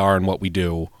what we are and what we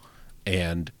do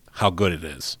and how good it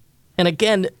is. And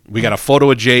again, we got a photo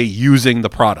of Jay using the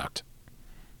product.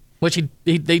 Which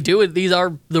they do. These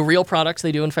are the real products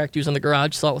they do, in fact, use in the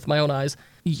garage. Saw it with my own eyes.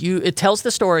 It tells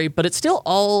the story, but it's still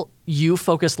all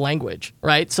you-focused language,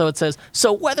 right? So it says,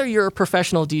 so whether you're a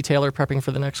professional detailer prepping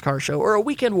for the next car show or a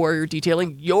weekend warrior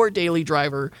detailing your daily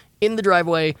driver in the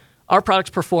driveway, our products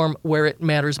perform where it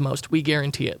matters most. We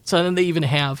guarantee it. So then they even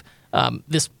have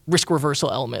this risk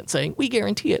reversal element saying, we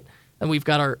guarantee it. And we've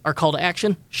got our call to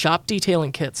action, shop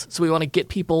detailing kits. So we want to get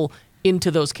people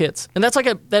into those kits. And that's like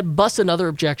that busts another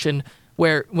objection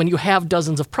where when you have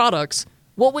dozens of products,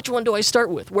 well, which one do I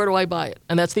start with? Where do I buy it?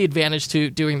 And that's the advantage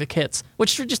to doing the kits,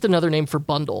 which is just another name for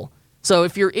bundle. So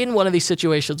if you're in one of these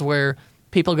situations where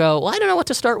people go, well, I don't know what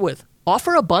to start with.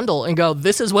 Offer a bundle and go,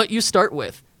 this is what you start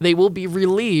with. They will be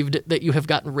relieved that you have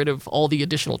gotten rid of all the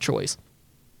additional choice.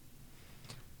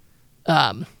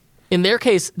 In their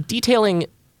case, detailing,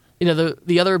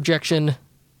 the other objection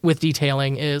with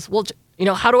detailing is, well,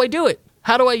 how do I do it?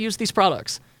 How do I use these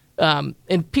products?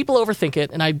 And people overthink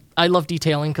it, and I love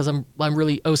detailing because I'm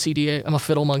really OCD. I'm a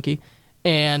fiddle monkey.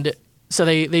 And so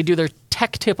they do their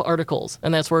tech tip articles,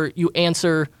 and that's where you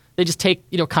answer. They just take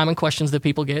common questions that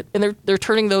people get, and they're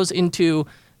turning those into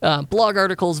blog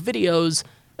articles, videos,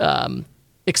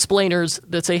 explainers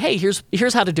that say, hey,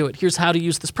 here's how to do it. Here's how to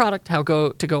use this product. How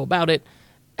to go about it.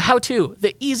 How to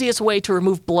the easiest way to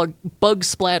remove bug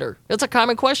splatter. That's a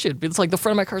common question. It's like the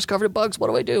front of my car's covered in bugs. What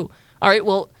do I do? All right,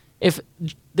 well, if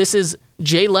this is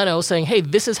Jay Leno saying, hey,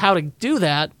 this is how to do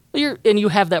that, and you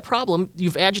have that problem,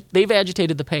 they've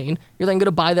agitated the pain, you're then going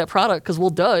to buy that product because, well,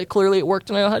 duh, clearly it worked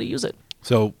and I know how to use it.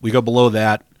 So we go below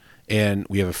that, and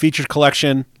we have a featured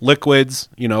collection, liquids,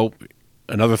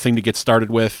 another thing to get started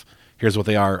with. Here's what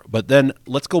they are. But then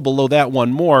let's go below that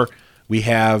one more. We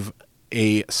have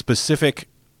a specific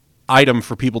item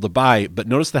for people to buy, but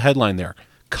notice the headline there,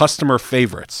 customer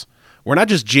favorites. We're not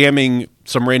just jamming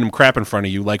some random crap in front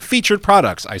of you like featured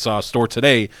products. I saw a store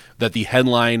today that the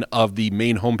headline of the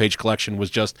main homepage collection was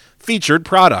just featured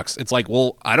products. It's like,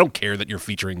 well, I don't care that you're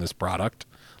featuring this product.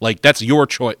 Like, that's your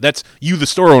choice. That's you, the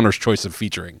store owner's choice of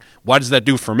featuring. What does that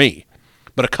do for me?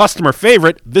 But a customer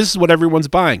favorite, this is what everyone's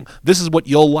buying. This is what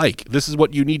you'll like. This is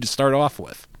what you need to start off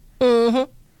with.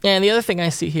 Mm-hmm. And the other thing I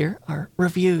see here are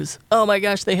reviews. Oh my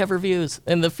gosh, they have reviews.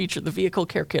 And the vehicle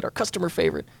care kit, our customer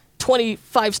favorite,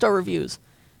 25-star reviews.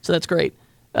 So that's great.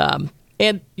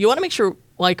 And you want to make sure,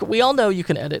 like, we all know you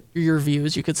can edit your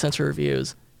reviews, you could censor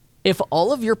reviews. If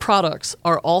all of your products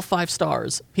are all 5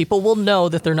 stars, people will know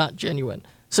that they're not genuine.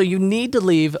 So you need to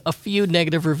leave a few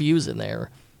negative reviews in there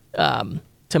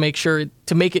to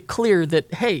make it clear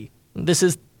that, hey, this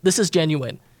is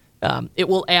genuine. It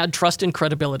will add trust and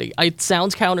credibility. It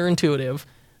sounds counterintuitive.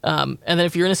 And then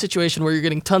if you're in a situation where you're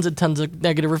getting tons and tons of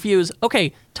negative reviews,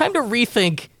 okay, time to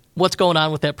rethink what's going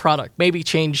on with that product. Maybe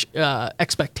change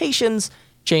expectations,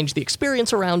 change the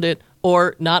experience around it,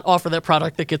 or not offer that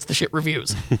product that gets the shit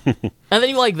reviews. And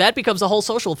then that becomes a whole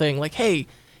social thing. Like, hey,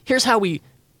 here's how we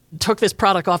took this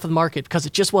product off of the market because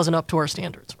it just wasn't up to our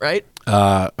standards, right?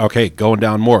 Okay, going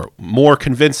down more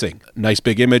convincing. Nice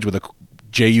big image with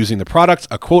Jay using the product,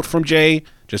 a quote from Jay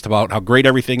just about how great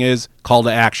everything is, call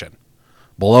to action.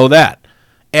 Below that,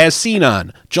 as seen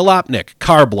on Jalopnik,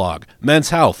 Car Blog,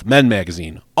 Men's Health, Men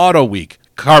Magazine, Auto Week,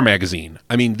 Car Magazine.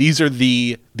 I mean, these are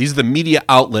the media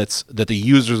outlets that the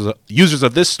users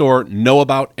of this store know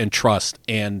about and trust,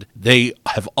 and they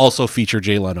have also featured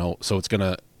Jay Leno, so it's going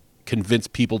to convince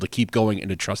people to keep going and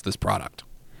to trust this product.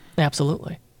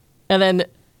 Absolutely. And then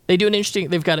they've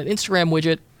got an Instagram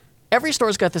widget. Every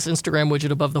store's got this Instagram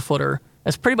widget above the footer.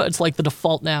 That's pretty much like the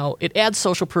default now. It adds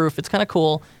social proof. It's kind of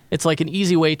cool. It's like an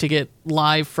easy way to get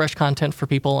live, fresh content for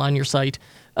people on your site.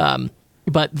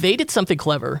 But they did something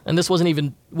clever, and this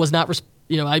I'm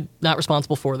not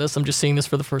responsible for this. I'm just seeing this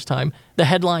for the first time. The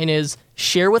headline is,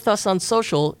 share with us on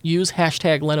social, use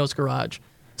hashtag Leno's Garage.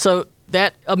 So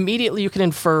that immediately you can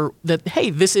infer that, hey,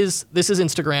 this is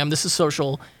Instagram, this is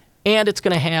social, and it's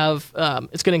going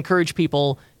to encourage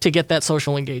people to get that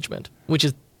social engagement, which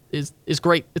is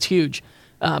great. It's huge.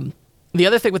 The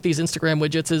other thing with these Instagram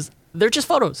widgets is they're just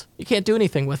photos. You can't do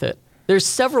anything with it. There's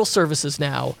several services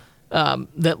now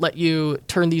that let you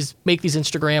make these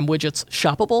Instagram widgets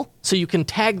shoppable, so you can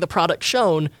tag the product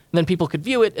shown, and then people could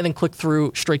view it and then click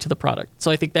through straight to the product.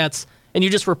 So I think and you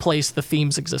just replace the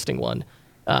theme's existing one.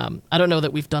 I don't know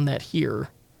that we've done that here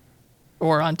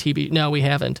or on TB. No, we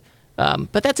haven't.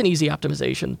 But that's an easy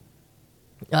optimization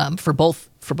for both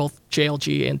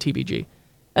JLG and TBG.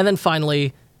 And then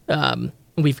finally,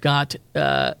 we've got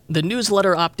the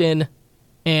newsletter opt-in,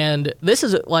 and this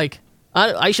is like,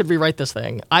 I should rewrite this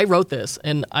thing. I wrote this,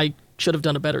 and I should have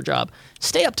done a better job.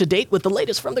 Stay up to date with the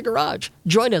latest from the garage.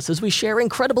 Join us as we share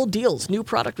incredible deals, new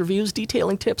product reviews,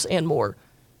 detailing tips, and more.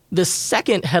 The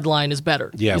second headline is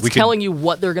better. Yeah, it's telling you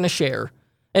what they're going to share.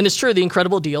 And it's true, the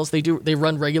incredible deals, they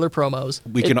run regular promos.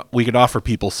 We could offer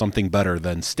people something better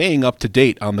than staying up to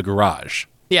date on the garage.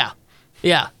 Yeah.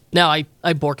 Now I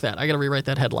borked that. I got to rewrite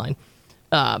that headline.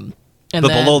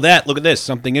 Below that, look at this,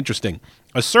 something interesting.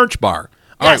 A search bar.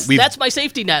 Yes, that's my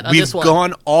safety net on this one. We've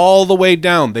gone all the way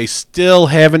down. They still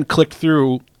haven't clicked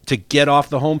through to get off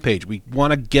the homepage. We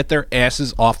want to get their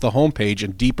asses off the homepage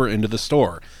and deeper into the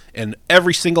store. And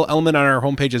every single element on our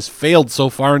homepage has failed so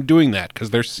far in doing that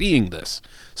because they're seeing this.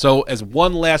 So as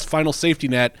one last final safety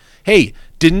net, hey,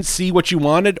 didn't see what you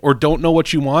wanted or don't know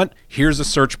what you want, here's a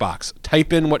search box.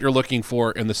 Type in what you're looking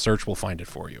for, and the search will find it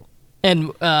for you.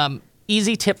 And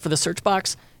easy tip for the search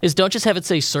box is don't just have it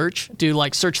say search. Do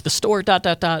like search the store, ...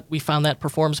 We found that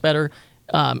performs better.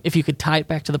 If you could tie it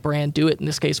back to the brand, do it. In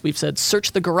this case, we've said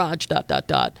search the garage, ...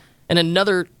 And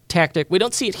another tactic, we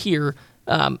don't see it here,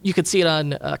 you could see it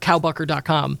on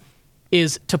cowbucker.com,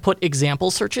 is to put example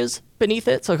searches beneath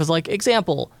it. So, because like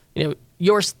example,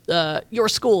 your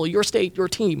school, your state, your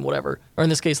team, whatever. Or in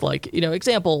this case, like,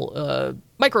 example,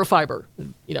 microfiber.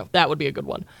 That would be a good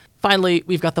one. Finally,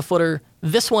 we've got the footer.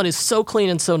 This one is so clean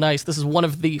and so nice. This is one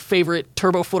of the favorite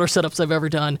turbo footer setups I've ever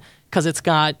done because it's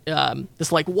got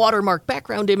this like watermark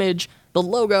background image. The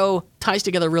logo ties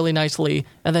together really nicely,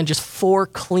 and then just 4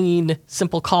 clean,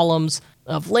 simple columns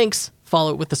of links.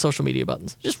 Follow it with the social media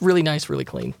buttons. Just really nice, really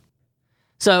clean.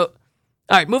 So,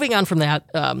 all right, moving on from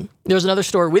that, there's another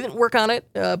store. We didn't work on it,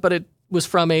 but it was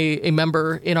from a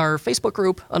member in our Facebook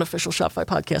group, Unofficial Shopify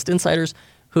Podcast Insiders,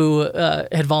 who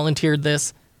had volunteered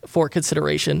this for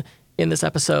consideration in this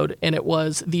episode, and it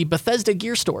was the Bethesda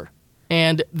Gear Store.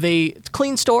 And it's a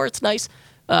clean store. It's nice.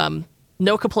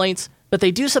 No complaints. But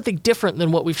they do something different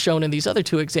than what we've shown in these other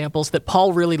 2 examples that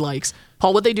Paul really likes.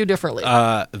 Paul, what'd they do differently?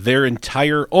 Almost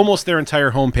their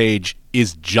entire homepage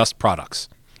is just products.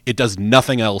 It does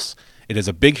nothing else. It is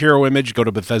a big hero image. Go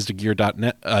to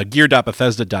BethesdaGear.net,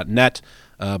 gear.bethesda.net.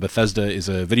 Bethesda is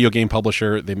a video game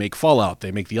publisher. They make Fallout.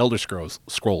 They make the Elder Scrolls,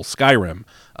 Skyrim,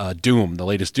 Doom, the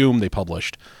latest Doom they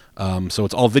published. So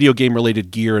it's all video game related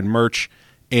gear and merch.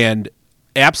 And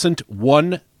absent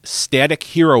one static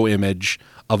hero image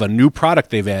of a new product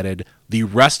they've added, the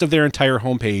rest of their entire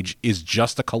homepage is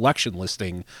just a collection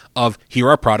listing of here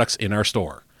are products in our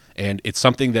store. And it's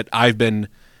something that I've been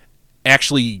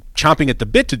actually chomping at the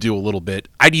bit to do a little bit.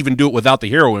 I'd even do it without the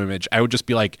hero image. I would just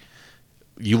be like,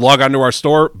 you log onto our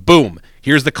store, boom,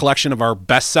 here's the collection of our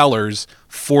best sellers,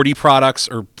 40 products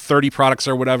or 30 products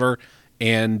or whatever,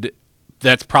 and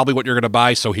that's probably what you're going to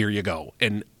buy, so here you go.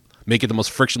 And make it the most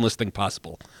frictionless thing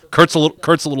possible. Kurt's a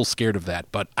little scared of that,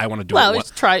 but I want to do it. Well, let's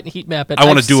try it and heat map it. I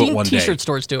want to do it one day. T-shirt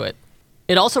stores do it.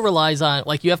 It also relies on,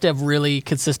 like, you have to have really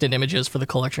consistent images for the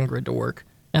collection grid to work,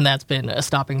 and that's been a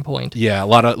stopping point. Yeah, a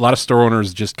lot of store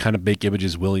owners just kind of make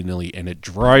images willy-nilly, and it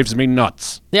drives me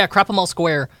nuts. Yeah, crop them all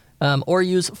square, or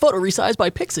use Photo Resize by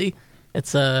Pixie.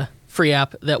 It's a free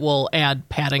app that will add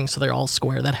padding so they're all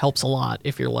square. That helps a lot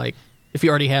if you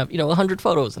already have 100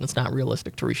 photos and it's not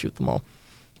realistic to reshoot them all.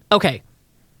 Okay,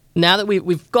 now that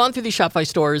we've gone through these Shopify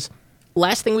stores,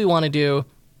 last thing we want to do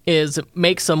is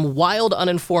make some wild,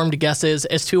 uninformed guesses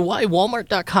as to why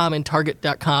Walmart.com and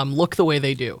Target.com look the way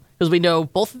they do. Because we know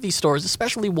both of these stores,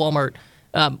 especially Walmart,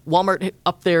 Walmart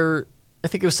up there, I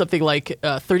think it was something like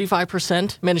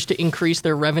 35% managed to increase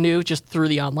their revenue just through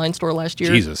the online store last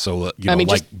year. Jesus, so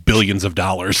billions of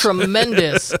dollars.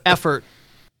 Tremendous effort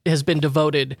has been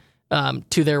devoted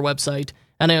to their website.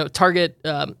 I know Target,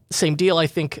 same deal. I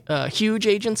think Huge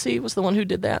Agency was the one who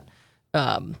did that.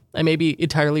 I may be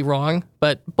entirely wrong,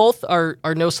 but both are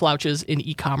no slouches in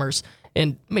e-commerce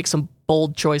and make some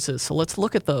bold choices. So let's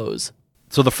look at those.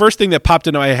 So the first thing that popped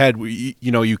into my head,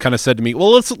 you kind of said to me,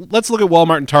 well, let's look at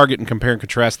Walmart and Target and compare and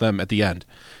contrast them at the end.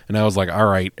 And I was like, all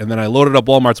right. And then I loaded up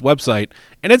Walmart's website,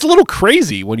 and it's a little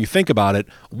crazy when you think about it.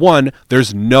 One,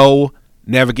 there's no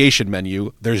navigation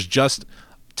menu. There's just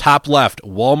top left,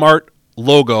 Walmart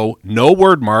logo, no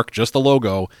word mark, just the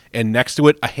logo, and next to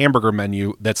it, a hamburger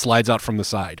menu that slides out from the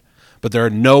side. But there are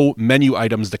no menu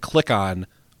items to click on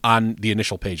the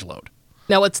initial page load.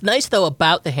 Now, what's nice, though,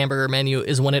 about the hamburger menu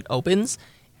is when it opens,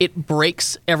 it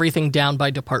breaks everything down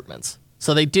by departments.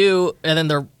 So they do, and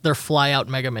then they're fly-out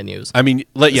mega menus. I mean,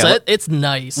 it's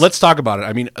nice. Let's talk about it.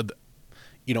 I mean,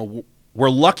 we're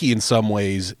lucky in some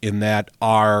ways in that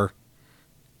our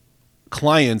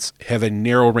clients have a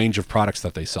narrow range of products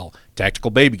that they sell.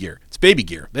 Tactical baby gear. It's baby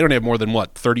gear. They don't have more than,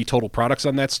 30 total products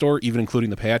on that store, even including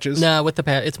the patches? No, with the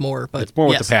patch, it's more. But it's more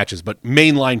with the patches, but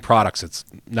mainline products, it's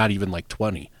not even like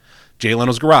 20. Jay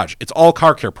Leno's Garage. It's all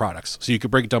car care products, so you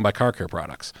could break it down by car care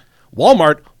products.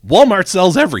 Walmart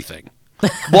sells everything.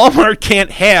 Walmart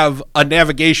can't have a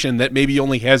navigation that maybe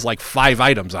only has like 5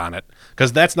 items on it,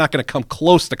 because that's not going to come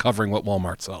close to covering what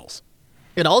Walmart sells.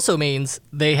 It also means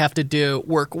they have to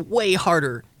work way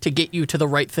harder to get you to the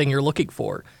right thing you're looking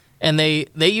for. And they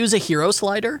use a hero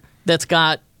slider that's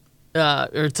got, or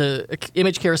it's a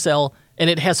image carousel, and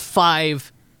it has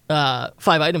 5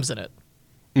 items in it,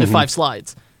 5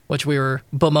 slides, which we were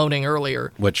bemoaning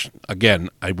earlier. Which, again,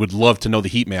 I would love to know the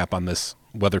heat map on this,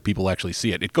 whether people actually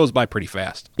see it. It goes by pretty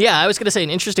fast. Yeah, I was going to say an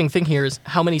interesting thing here is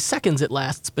how many seconds it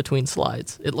lasts between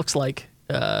slides. It looks like...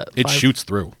 it shoots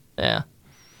through. Yeah.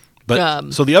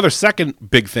 But so the other second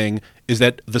big thing is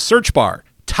that the search bar,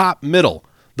 top, middle,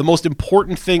 the most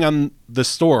important thing on the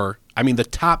store, I mean the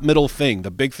top middle thing,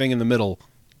 the big thing in the middle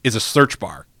is a search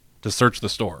bar to search the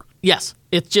store. Yes,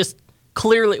 it's just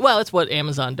clearly, well, it's what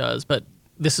Amazon does, but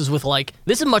this is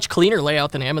a much cleaner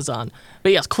layout than Amazon.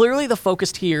 But yes, clearly the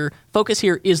focus here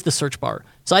is the search bar.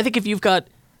 So I think if you've got,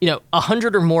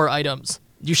 100 or more items,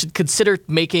 you should consider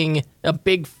making a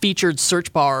big featured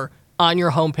search bar on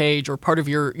your homepage or part of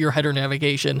your header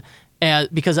navigation,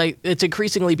 because it's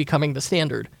increasingly becoming the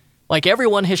standard. Like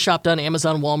everyone has shopped on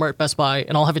Amazon, Walmart, Best Buy,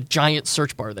 and all have a giant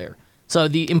search bar there. So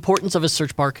the importance of a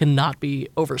search bar cannot be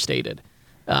overstated.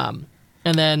 And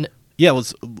then... Yeah,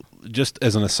 let's just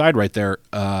as an aside right there,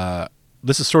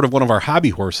 this is sort of one of our hobby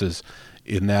horses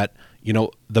in that,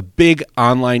 the big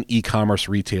online e-commerce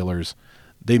retailers,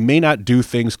 they may not do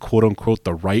things, quote unquote,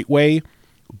 the right way,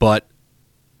 but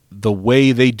the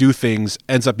way they do things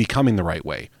ends up becoming the right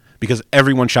way because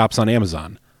everyone shops on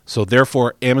Amazon. So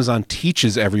therefore, Amazon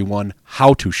teaches everyone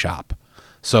how to shop.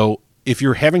 So if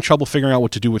you're having trouble figuring out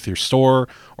what to do with your store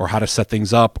or how to set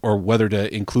things up or whether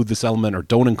to include this element or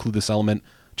don't include this element,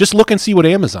 just look and see what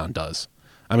Amazon does.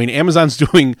 I mean, Amazon's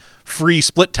doing free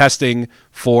split testing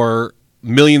for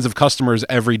millions of customers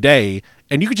every day,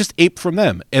 and you could just ape from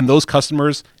them. And those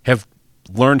customers have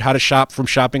learned how to shop from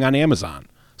shopping on Amazon.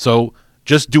 So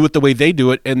just do it the way they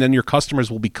do it, and then your customers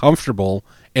will be comfortable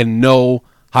and know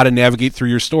how to navigate through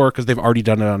your store because they've already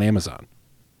done it on Amazon.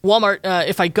 Walmart,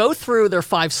 if I go through their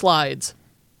 5 slides,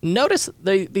 notice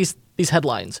these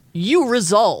headlines. You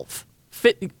resolve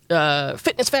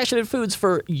fitness, fashion, and foods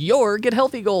for your get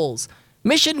healthy goals.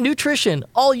 Mission Nutrition,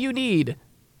 all you need.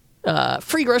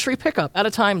 Free grocery pickup at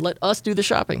a time. Let us do the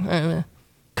shopping.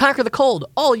 Conquer the cold,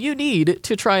 all you need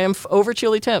to triumph over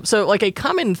chilly temps. So, like a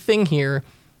common thing here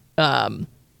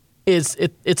is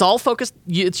it's all focused.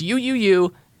 It's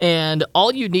you, and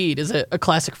all you need is a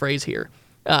classic phrase here.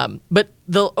 But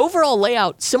the overall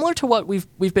layout, similar to what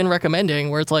we've been recommending,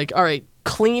 where it's like, all right,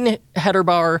 clean header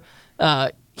bar,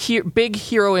 big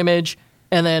hero image,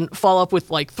 and then follow up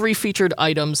with like 3 featured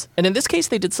items. And in this case,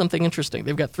 they did something interesting.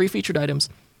 They've got 3 featured items.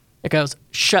 It goes,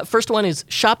 first one is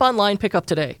shop online, pick up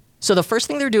today. So the first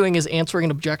thing they're doing is answering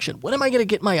an objection. When am I going to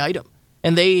get my item?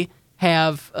 And they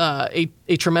have a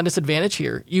tremendous advantage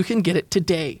here. You can get it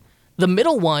today. The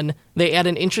middle one, they add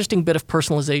an interesting bit of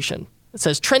personalization. It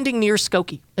says trending near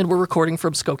Skokie, and we're recording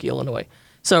from Skokie, Illinois.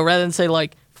 So rather than say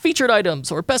like featured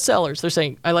items or bestsellers, they're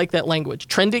saying, I like that language,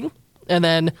 trending, and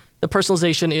then the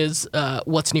personalization is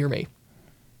what's near me.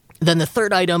 Then the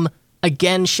third item,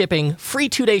 again, shipping, free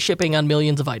 2-day shipping on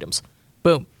millions of items.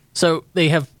 Boom. So they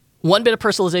have 1 bit of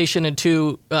personalization and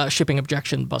 2 shipping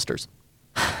objection busters.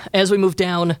 As we move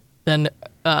down, then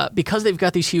because they've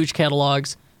got these huge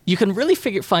catalogs, you can really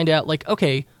find out, like,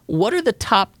 okay, what are the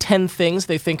top 10 things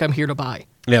they think I'm here to buy?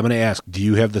 Yeah, I'm going to ask, do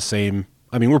you have the same?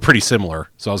 I mean, we're pretty similar.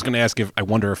 So I was going to ask I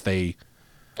wonder if they...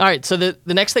 All right, so the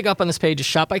next thing up on this page is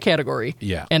shop by category.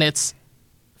 Yeah. And it's,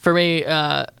 for me,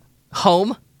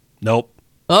 home. Nope.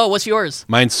 Oh, what's yours?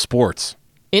 Mine's sports.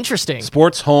 Interesting.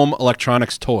 Sports, home,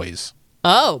 electronics, toys.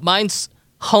 Oh, mine's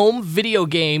home, video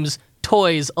games,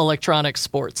 toys, electronics,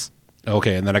 sports.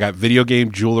 Okay, and then I got video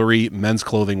game, jewelry, men's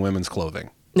clothing, women's clothing.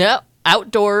 Yeah,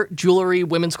 outdoor, jewelry,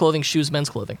 women's clothing, shoes, men's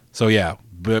clothing. So yeah,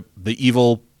 but the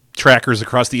evil trackers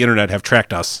across the internet have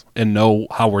tracked us and know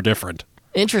how we're different.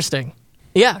 Interesting.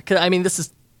 Yeah, 'cause, I mean, this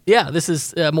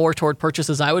is more toward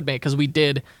purchases I would make because we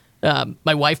did.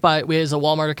 My wife has a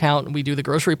Walmart account, and we do the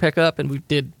grocery pickup, and we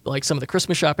did like some of the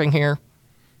Christmas shopping here.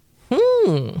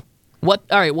 What?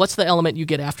 All right, what's the element you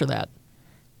get after that?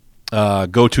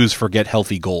 Go-tos for get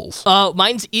healthy goals.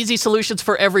 Mine's easy solutions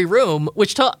for every room,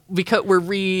 because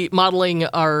we're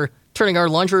turning our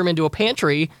laundry room into a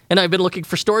pantry, and I've been looking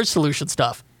for storage solution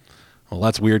stuff. Well,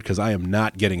 that's weird because I am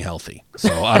not getting healthy,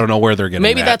 so I don't know where they're getting.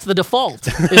 Maybe that's the default.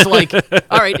 It's like,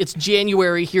 all right, it's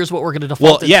January. Here's what we're going to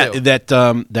default. Well, yeah, that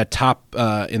top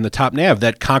in the top nav,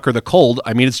 that conquer the cold.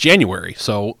 I mean, it's January,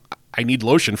 so I need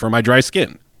lotion for my dry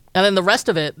skin. And then the rest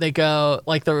of it, they go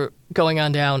like they're going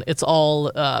on down. It's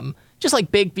all just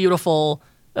like big, beautiful,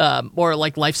 or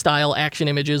like lifestyle action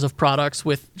images of products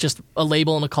with just a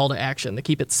label and a call to action. They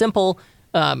keep it simple,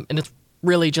 and it's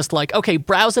really just like, okay,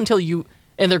 browse until you.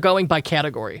 And they're going by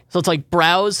category. So it's like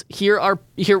browse, here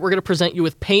we're going to present you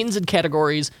with panes and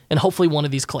categories, and hopefully one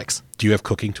of these clicks. Do you have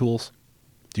cooking tools?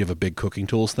 Do you have a big cooking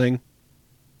tools thing?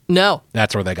 No.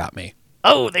 That's where they got me.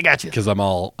 Oh, they got you. Because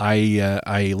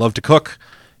I love to cook,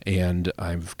 and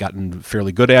I've gotten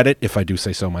fairly good at it, if I do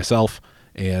say so myself.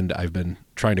 And I've been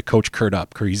trying to coach Kurt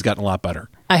up. He's gotten a lot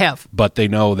better. I have. But they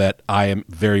know that I am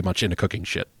very much into cooking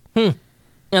shit. And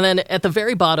then at the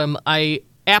very bottom, I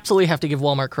absolutely have to give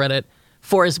Walmart credit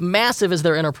for as massive as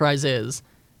their enterprise is.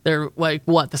 They're like,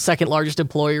 the second largest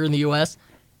employer in the U.S.?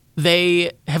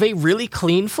 They have a really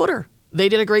clean footer. They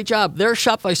did a great job. There are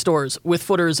Shopify stores with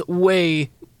footers way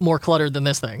more cluttered than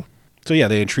this thing. So yeah,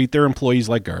 they treat their employees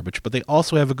like garbage, but they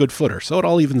also have a good footer, so it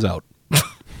all evens out.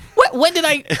 When did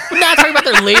I'm not talking about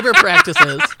their labor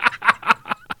practices.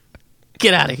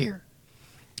 Get out of here.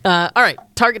 All right,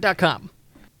 Target.com.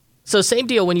 So same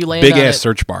deal when you land on Big-ass it.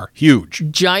 search bar. Huge.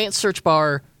 Giant search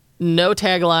bar, no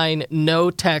tagline,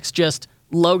 no text, just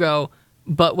logo.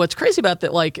 But what's crazy about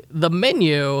that, like the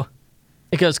menu,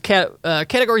 it goes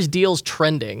categories, deals,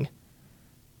 trending.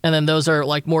 And then those are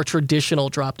like more traditional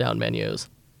drop-down menus.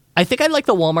 I think I like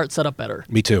the Walmart setup better.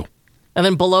 Me too. And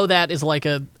then below that is like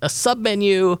a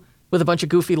sub-menu with a bunch of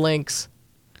goofy links.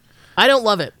 I don't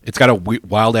love it. It's got a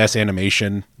wild-ass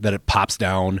animation that it pops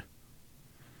down.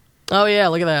 Oh, yeah,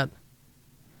 look at that.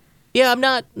 Yeah, I'm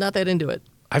not that into it.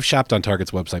 I've shopped on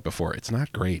Target's website before. It's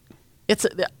not great. It's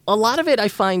a lot of it I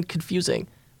find confusing.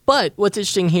 But what's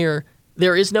interesting here,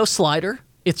 there is no slider.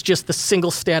 It's just the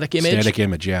single static image. Static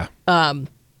image, yeah.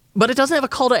 But it doesn't have a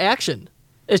call to action.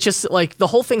 It's just like the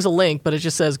whole thing's a link, but it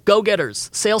just says go-getters,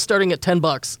 sale starting at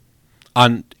 $10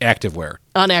 On activewear.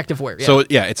 on activewear. Yeah. So,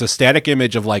 yeah, it's a static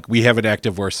image of like, we have an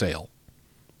activewear sale.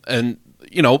 And,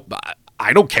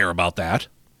 I don't care about that.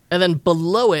 And then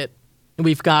below it,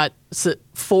 we've got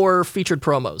 4 featured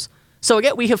promos. So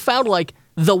again, we have found like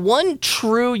the one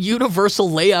true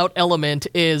universal layout element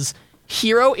is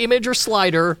hero image or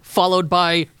slider followed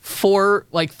by 3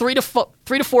 to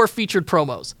 4 featured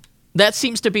promos. That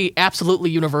seems to be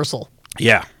absolutely universal.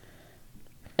 Yeah.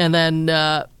 And then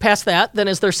past that, then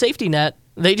as their safety net,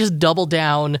 they just double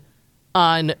down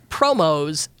on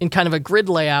promos in kind of a grid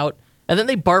layout, and then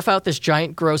they barf out this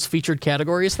giant gross featured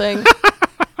categories thing.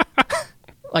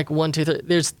 Like 1, 2, 3.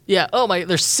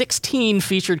 There's 16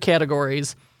 featured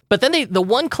categories. But then the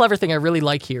one clever thing I really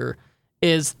like here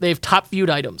is they have top viewed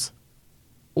items.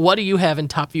 What do you have in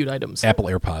top viewed items? Apple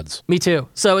AirPods. Me too.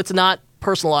 So it's not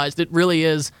personalized. It really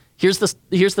is. Here's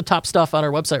the top stuff on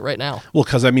our website right now. Well,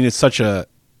 because, it's such a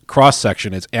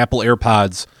cross-section. It's Apple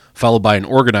AirPods, followed by an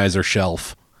organizer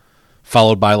shelf,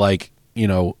 followed by,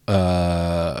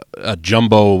 a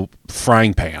jumbo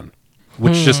frying pan,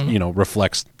 which just,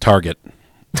 reflects Target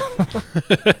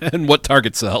and what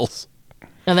Target sells.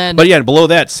 And then, But, yeah, below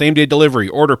that, same-day delivery,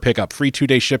 order pickup, free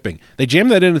 2-day shipping. They jam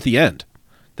that in at the end.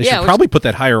 They should probably put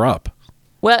that higher up.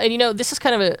 Well, and, this is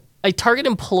kind of a Target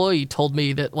employee told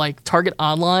me that like Target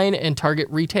Online and Target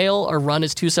Retail are run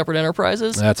as 2 separate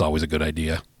enterprises. That's always a good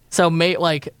idea. So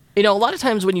a lot of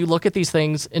times when you look at these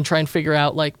things and try and figure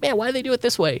out like, man, why do they do it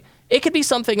this way? It could be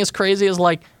something as crazy as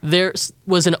like there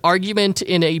was an argument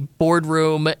in a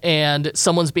boardroom and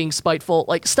someone's being spiteful.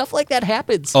 Like stuff like that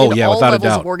happens in all without a levels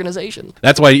doubt. of organization.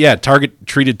 That's why, Target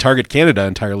treated Target Canada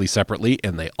entirely separately,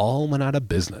 and they all went out of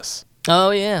business. Oh,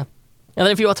 yeah. And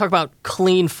then if you want to talk about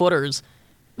clean footers,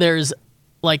 there's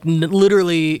like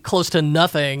literally close to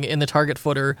nothing in the Target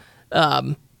footer.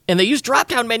 And they use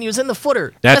drop-down menus in the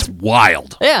footer. That's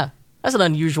wild. Yeah, that's an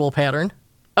unusual pattern.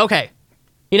 Okay.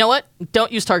 You know what?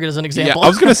 Don't use Target as an example. Yeah, I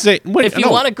was going to say... if you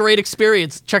want a great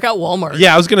experience, check out Walmart.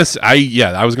 Yeah, I was going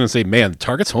to say, man,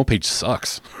 Target's homepage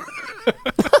sucks.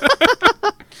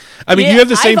 Do you have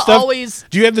the same stuff?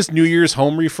 Do you have this New Year's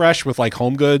home refresh with like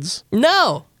home goods?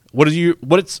 No.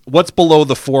 What's below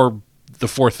the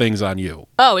four things on you?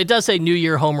 Oh, it does say New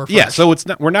Year home refresh. Yeah, so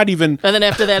we're not even. And then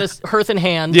after that is Hearth in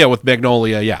Hand. Yeah, with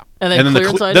Magnolia, yeah. And then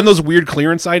clearance items? Then those weird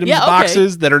clearance items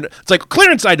boxes that are. It's like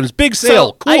clearance items, big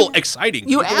sale, cool, exciting.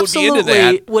 You People would be into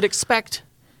absolutely that. would expect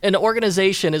an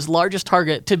organization as large as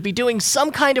Target to be doing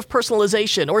some kind of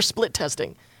personalization or split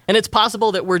testing. And it's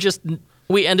possible that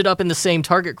we ended up in the same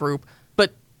Target group.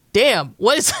 But damn,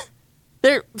 what is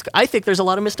there? I think there's a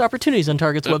lot of missed opportunities on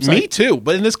Target's website. Me too.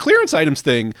 But in this clearance items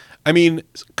thing,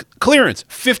 clearance,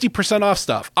 50% off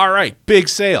stuff. All right, big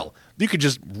sale. You could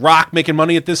just rock making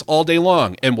money at this all day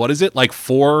long. And what is it? Like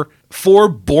four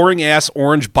boring ass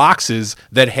orange boxes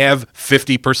that have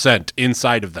 50%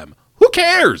 inside of them. Who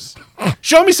cares?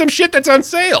 Show me some shit that's on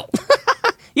sale.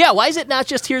 Yeah, why is it not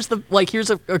just here's a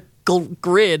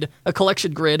grid, a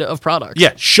collection grid of products?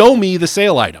 Yeah, show me the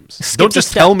sale items. Don't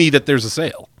just tell me that there's a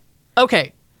sale.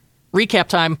 Okay, recap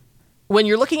time. When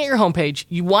you're looking at your homepage,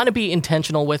 you want to be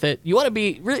intentional with it. You want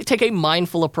to really take a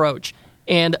mindful approach.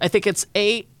 And I think it's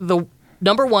the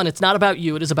number one, it's not about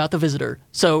you, it is about the visitor.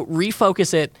 So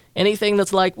refocus it. Anything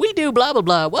that's like, we do blah, blah,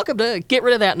 blah, welcome to, get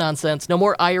rid of that nonsense. No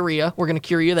more IREA. We're going to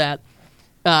cure you that.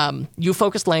 You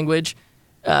focused language.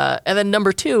 And then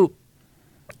number two,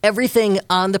 Everything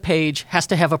on the page has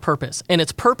to have a purpose, and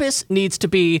its purpose needs to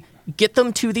be get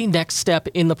them to the next step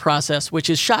in the process,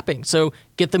 which is shopping. So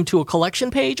get them to a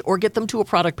collection page or get them to a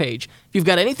product page. If you've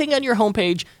got anything on your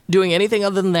homepage doing anything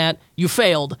other than that, you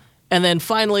failed. And then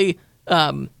finally,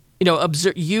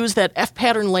 use that F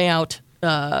pattern layout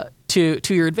to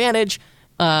your advantage,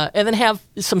 and then have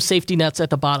some safety nets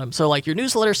at the bottom. So like your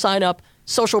newsletter sign up,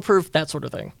 social proof, that sort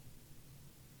of thing.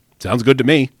 Sounds good to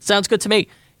me. Sounds good to me.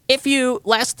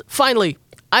 Finally,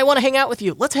 I want to hang out with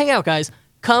you. Let's hang out, guys.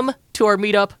 Come to our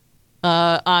meetup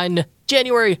on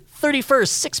January 31st,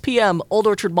 6 p.m., Old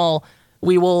Orchard Mall.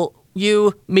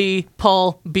 You, me,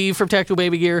 Paul, B from Tactical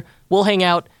Baby Gear, we'll hang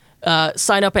out.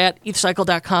 Sign up at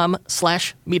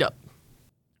ethercycle.com/meetup.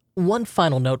 One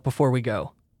final note before we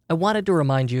go. I wanted to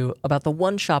remind you about the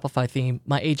one Shopify theme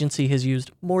my agency has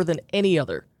used more than any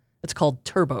other. It's called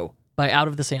Turbo by Out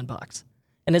of the Sandbox.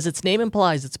 And as its name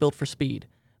implies, it's built for speed.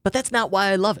 But that's not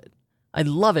why I love it. I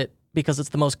love it because it's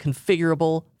the most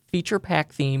configurable,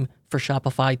 feature-packed theme for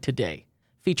Shopify today.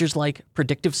 Features like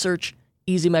predictive search,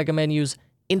 easy mega menus,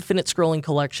 infinite scrolling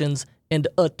collections, and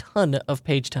a ton of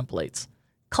page templates.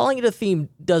 Calling it a theme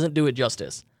doesn't do it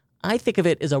justice. I think of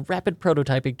it as a rapid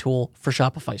prototyping tool for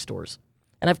Shopify stores.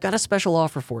 And I've got a special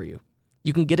offer for you.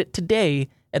 You can get it today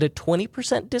at a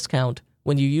 20% discount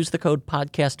when you use the code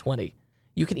podcast20.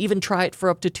 You can even try it for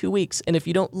up to 2 weeks, and if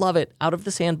you don't love it, Out of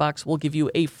the Sandbox will give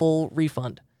you a full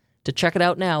refund. To check it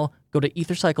out now, go to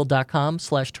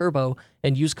ethercycle.com/turbo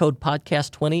and use code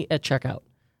podcast20 at checkout.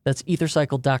 That's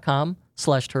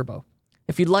ethercycle.com/turbo.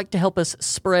 If you'd like to help us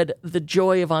spread the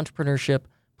joy of entrepreneurship,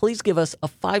 please give us a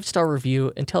 5-star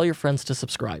review and tell your friends to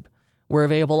subscribe. We're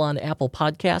available on Apple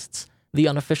Podcasts, the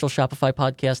unofficial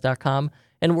ShopifyPodcast.com,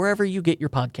 and wherever you get your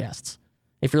podcasts.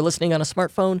 If you're listening on a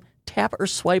smartphone, tap or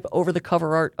swipe over the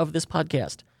cover art of this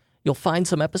podcast. You'll find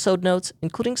some episode notes,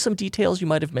 including some details you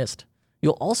might have missed.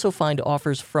 You'll also find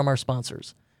offers from our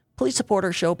sponsors. Please support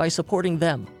our show by supporting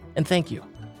them, and thank you.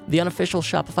 The unofficial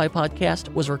Shopify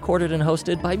podcast was recorded and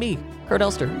hosted by me, Kurt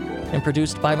Elster, and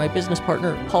produced by my business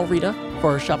partner, Paul Rita,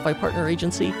 for our Shopify partner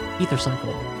agency,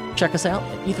 EtherCycle. Check us out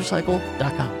at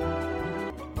ethercycle.com.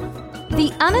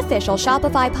 The unofficial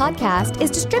Shopify podcast is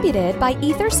distributed by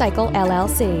EtherCycle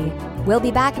LLC. We'll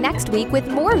be back next week with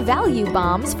more value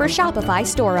bombs for Shopify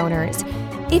store owners.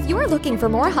 If you're looking for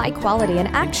more high-quality and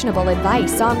actionable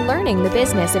advice on learning the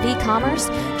business of e-commerce,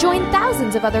 join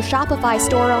thousands of other Shopify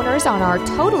store owners on our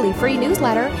totally free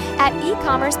newsletter at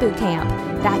e-commerce bootcamp.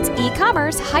 That's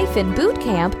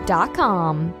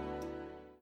e-commerce-bootcamp.com.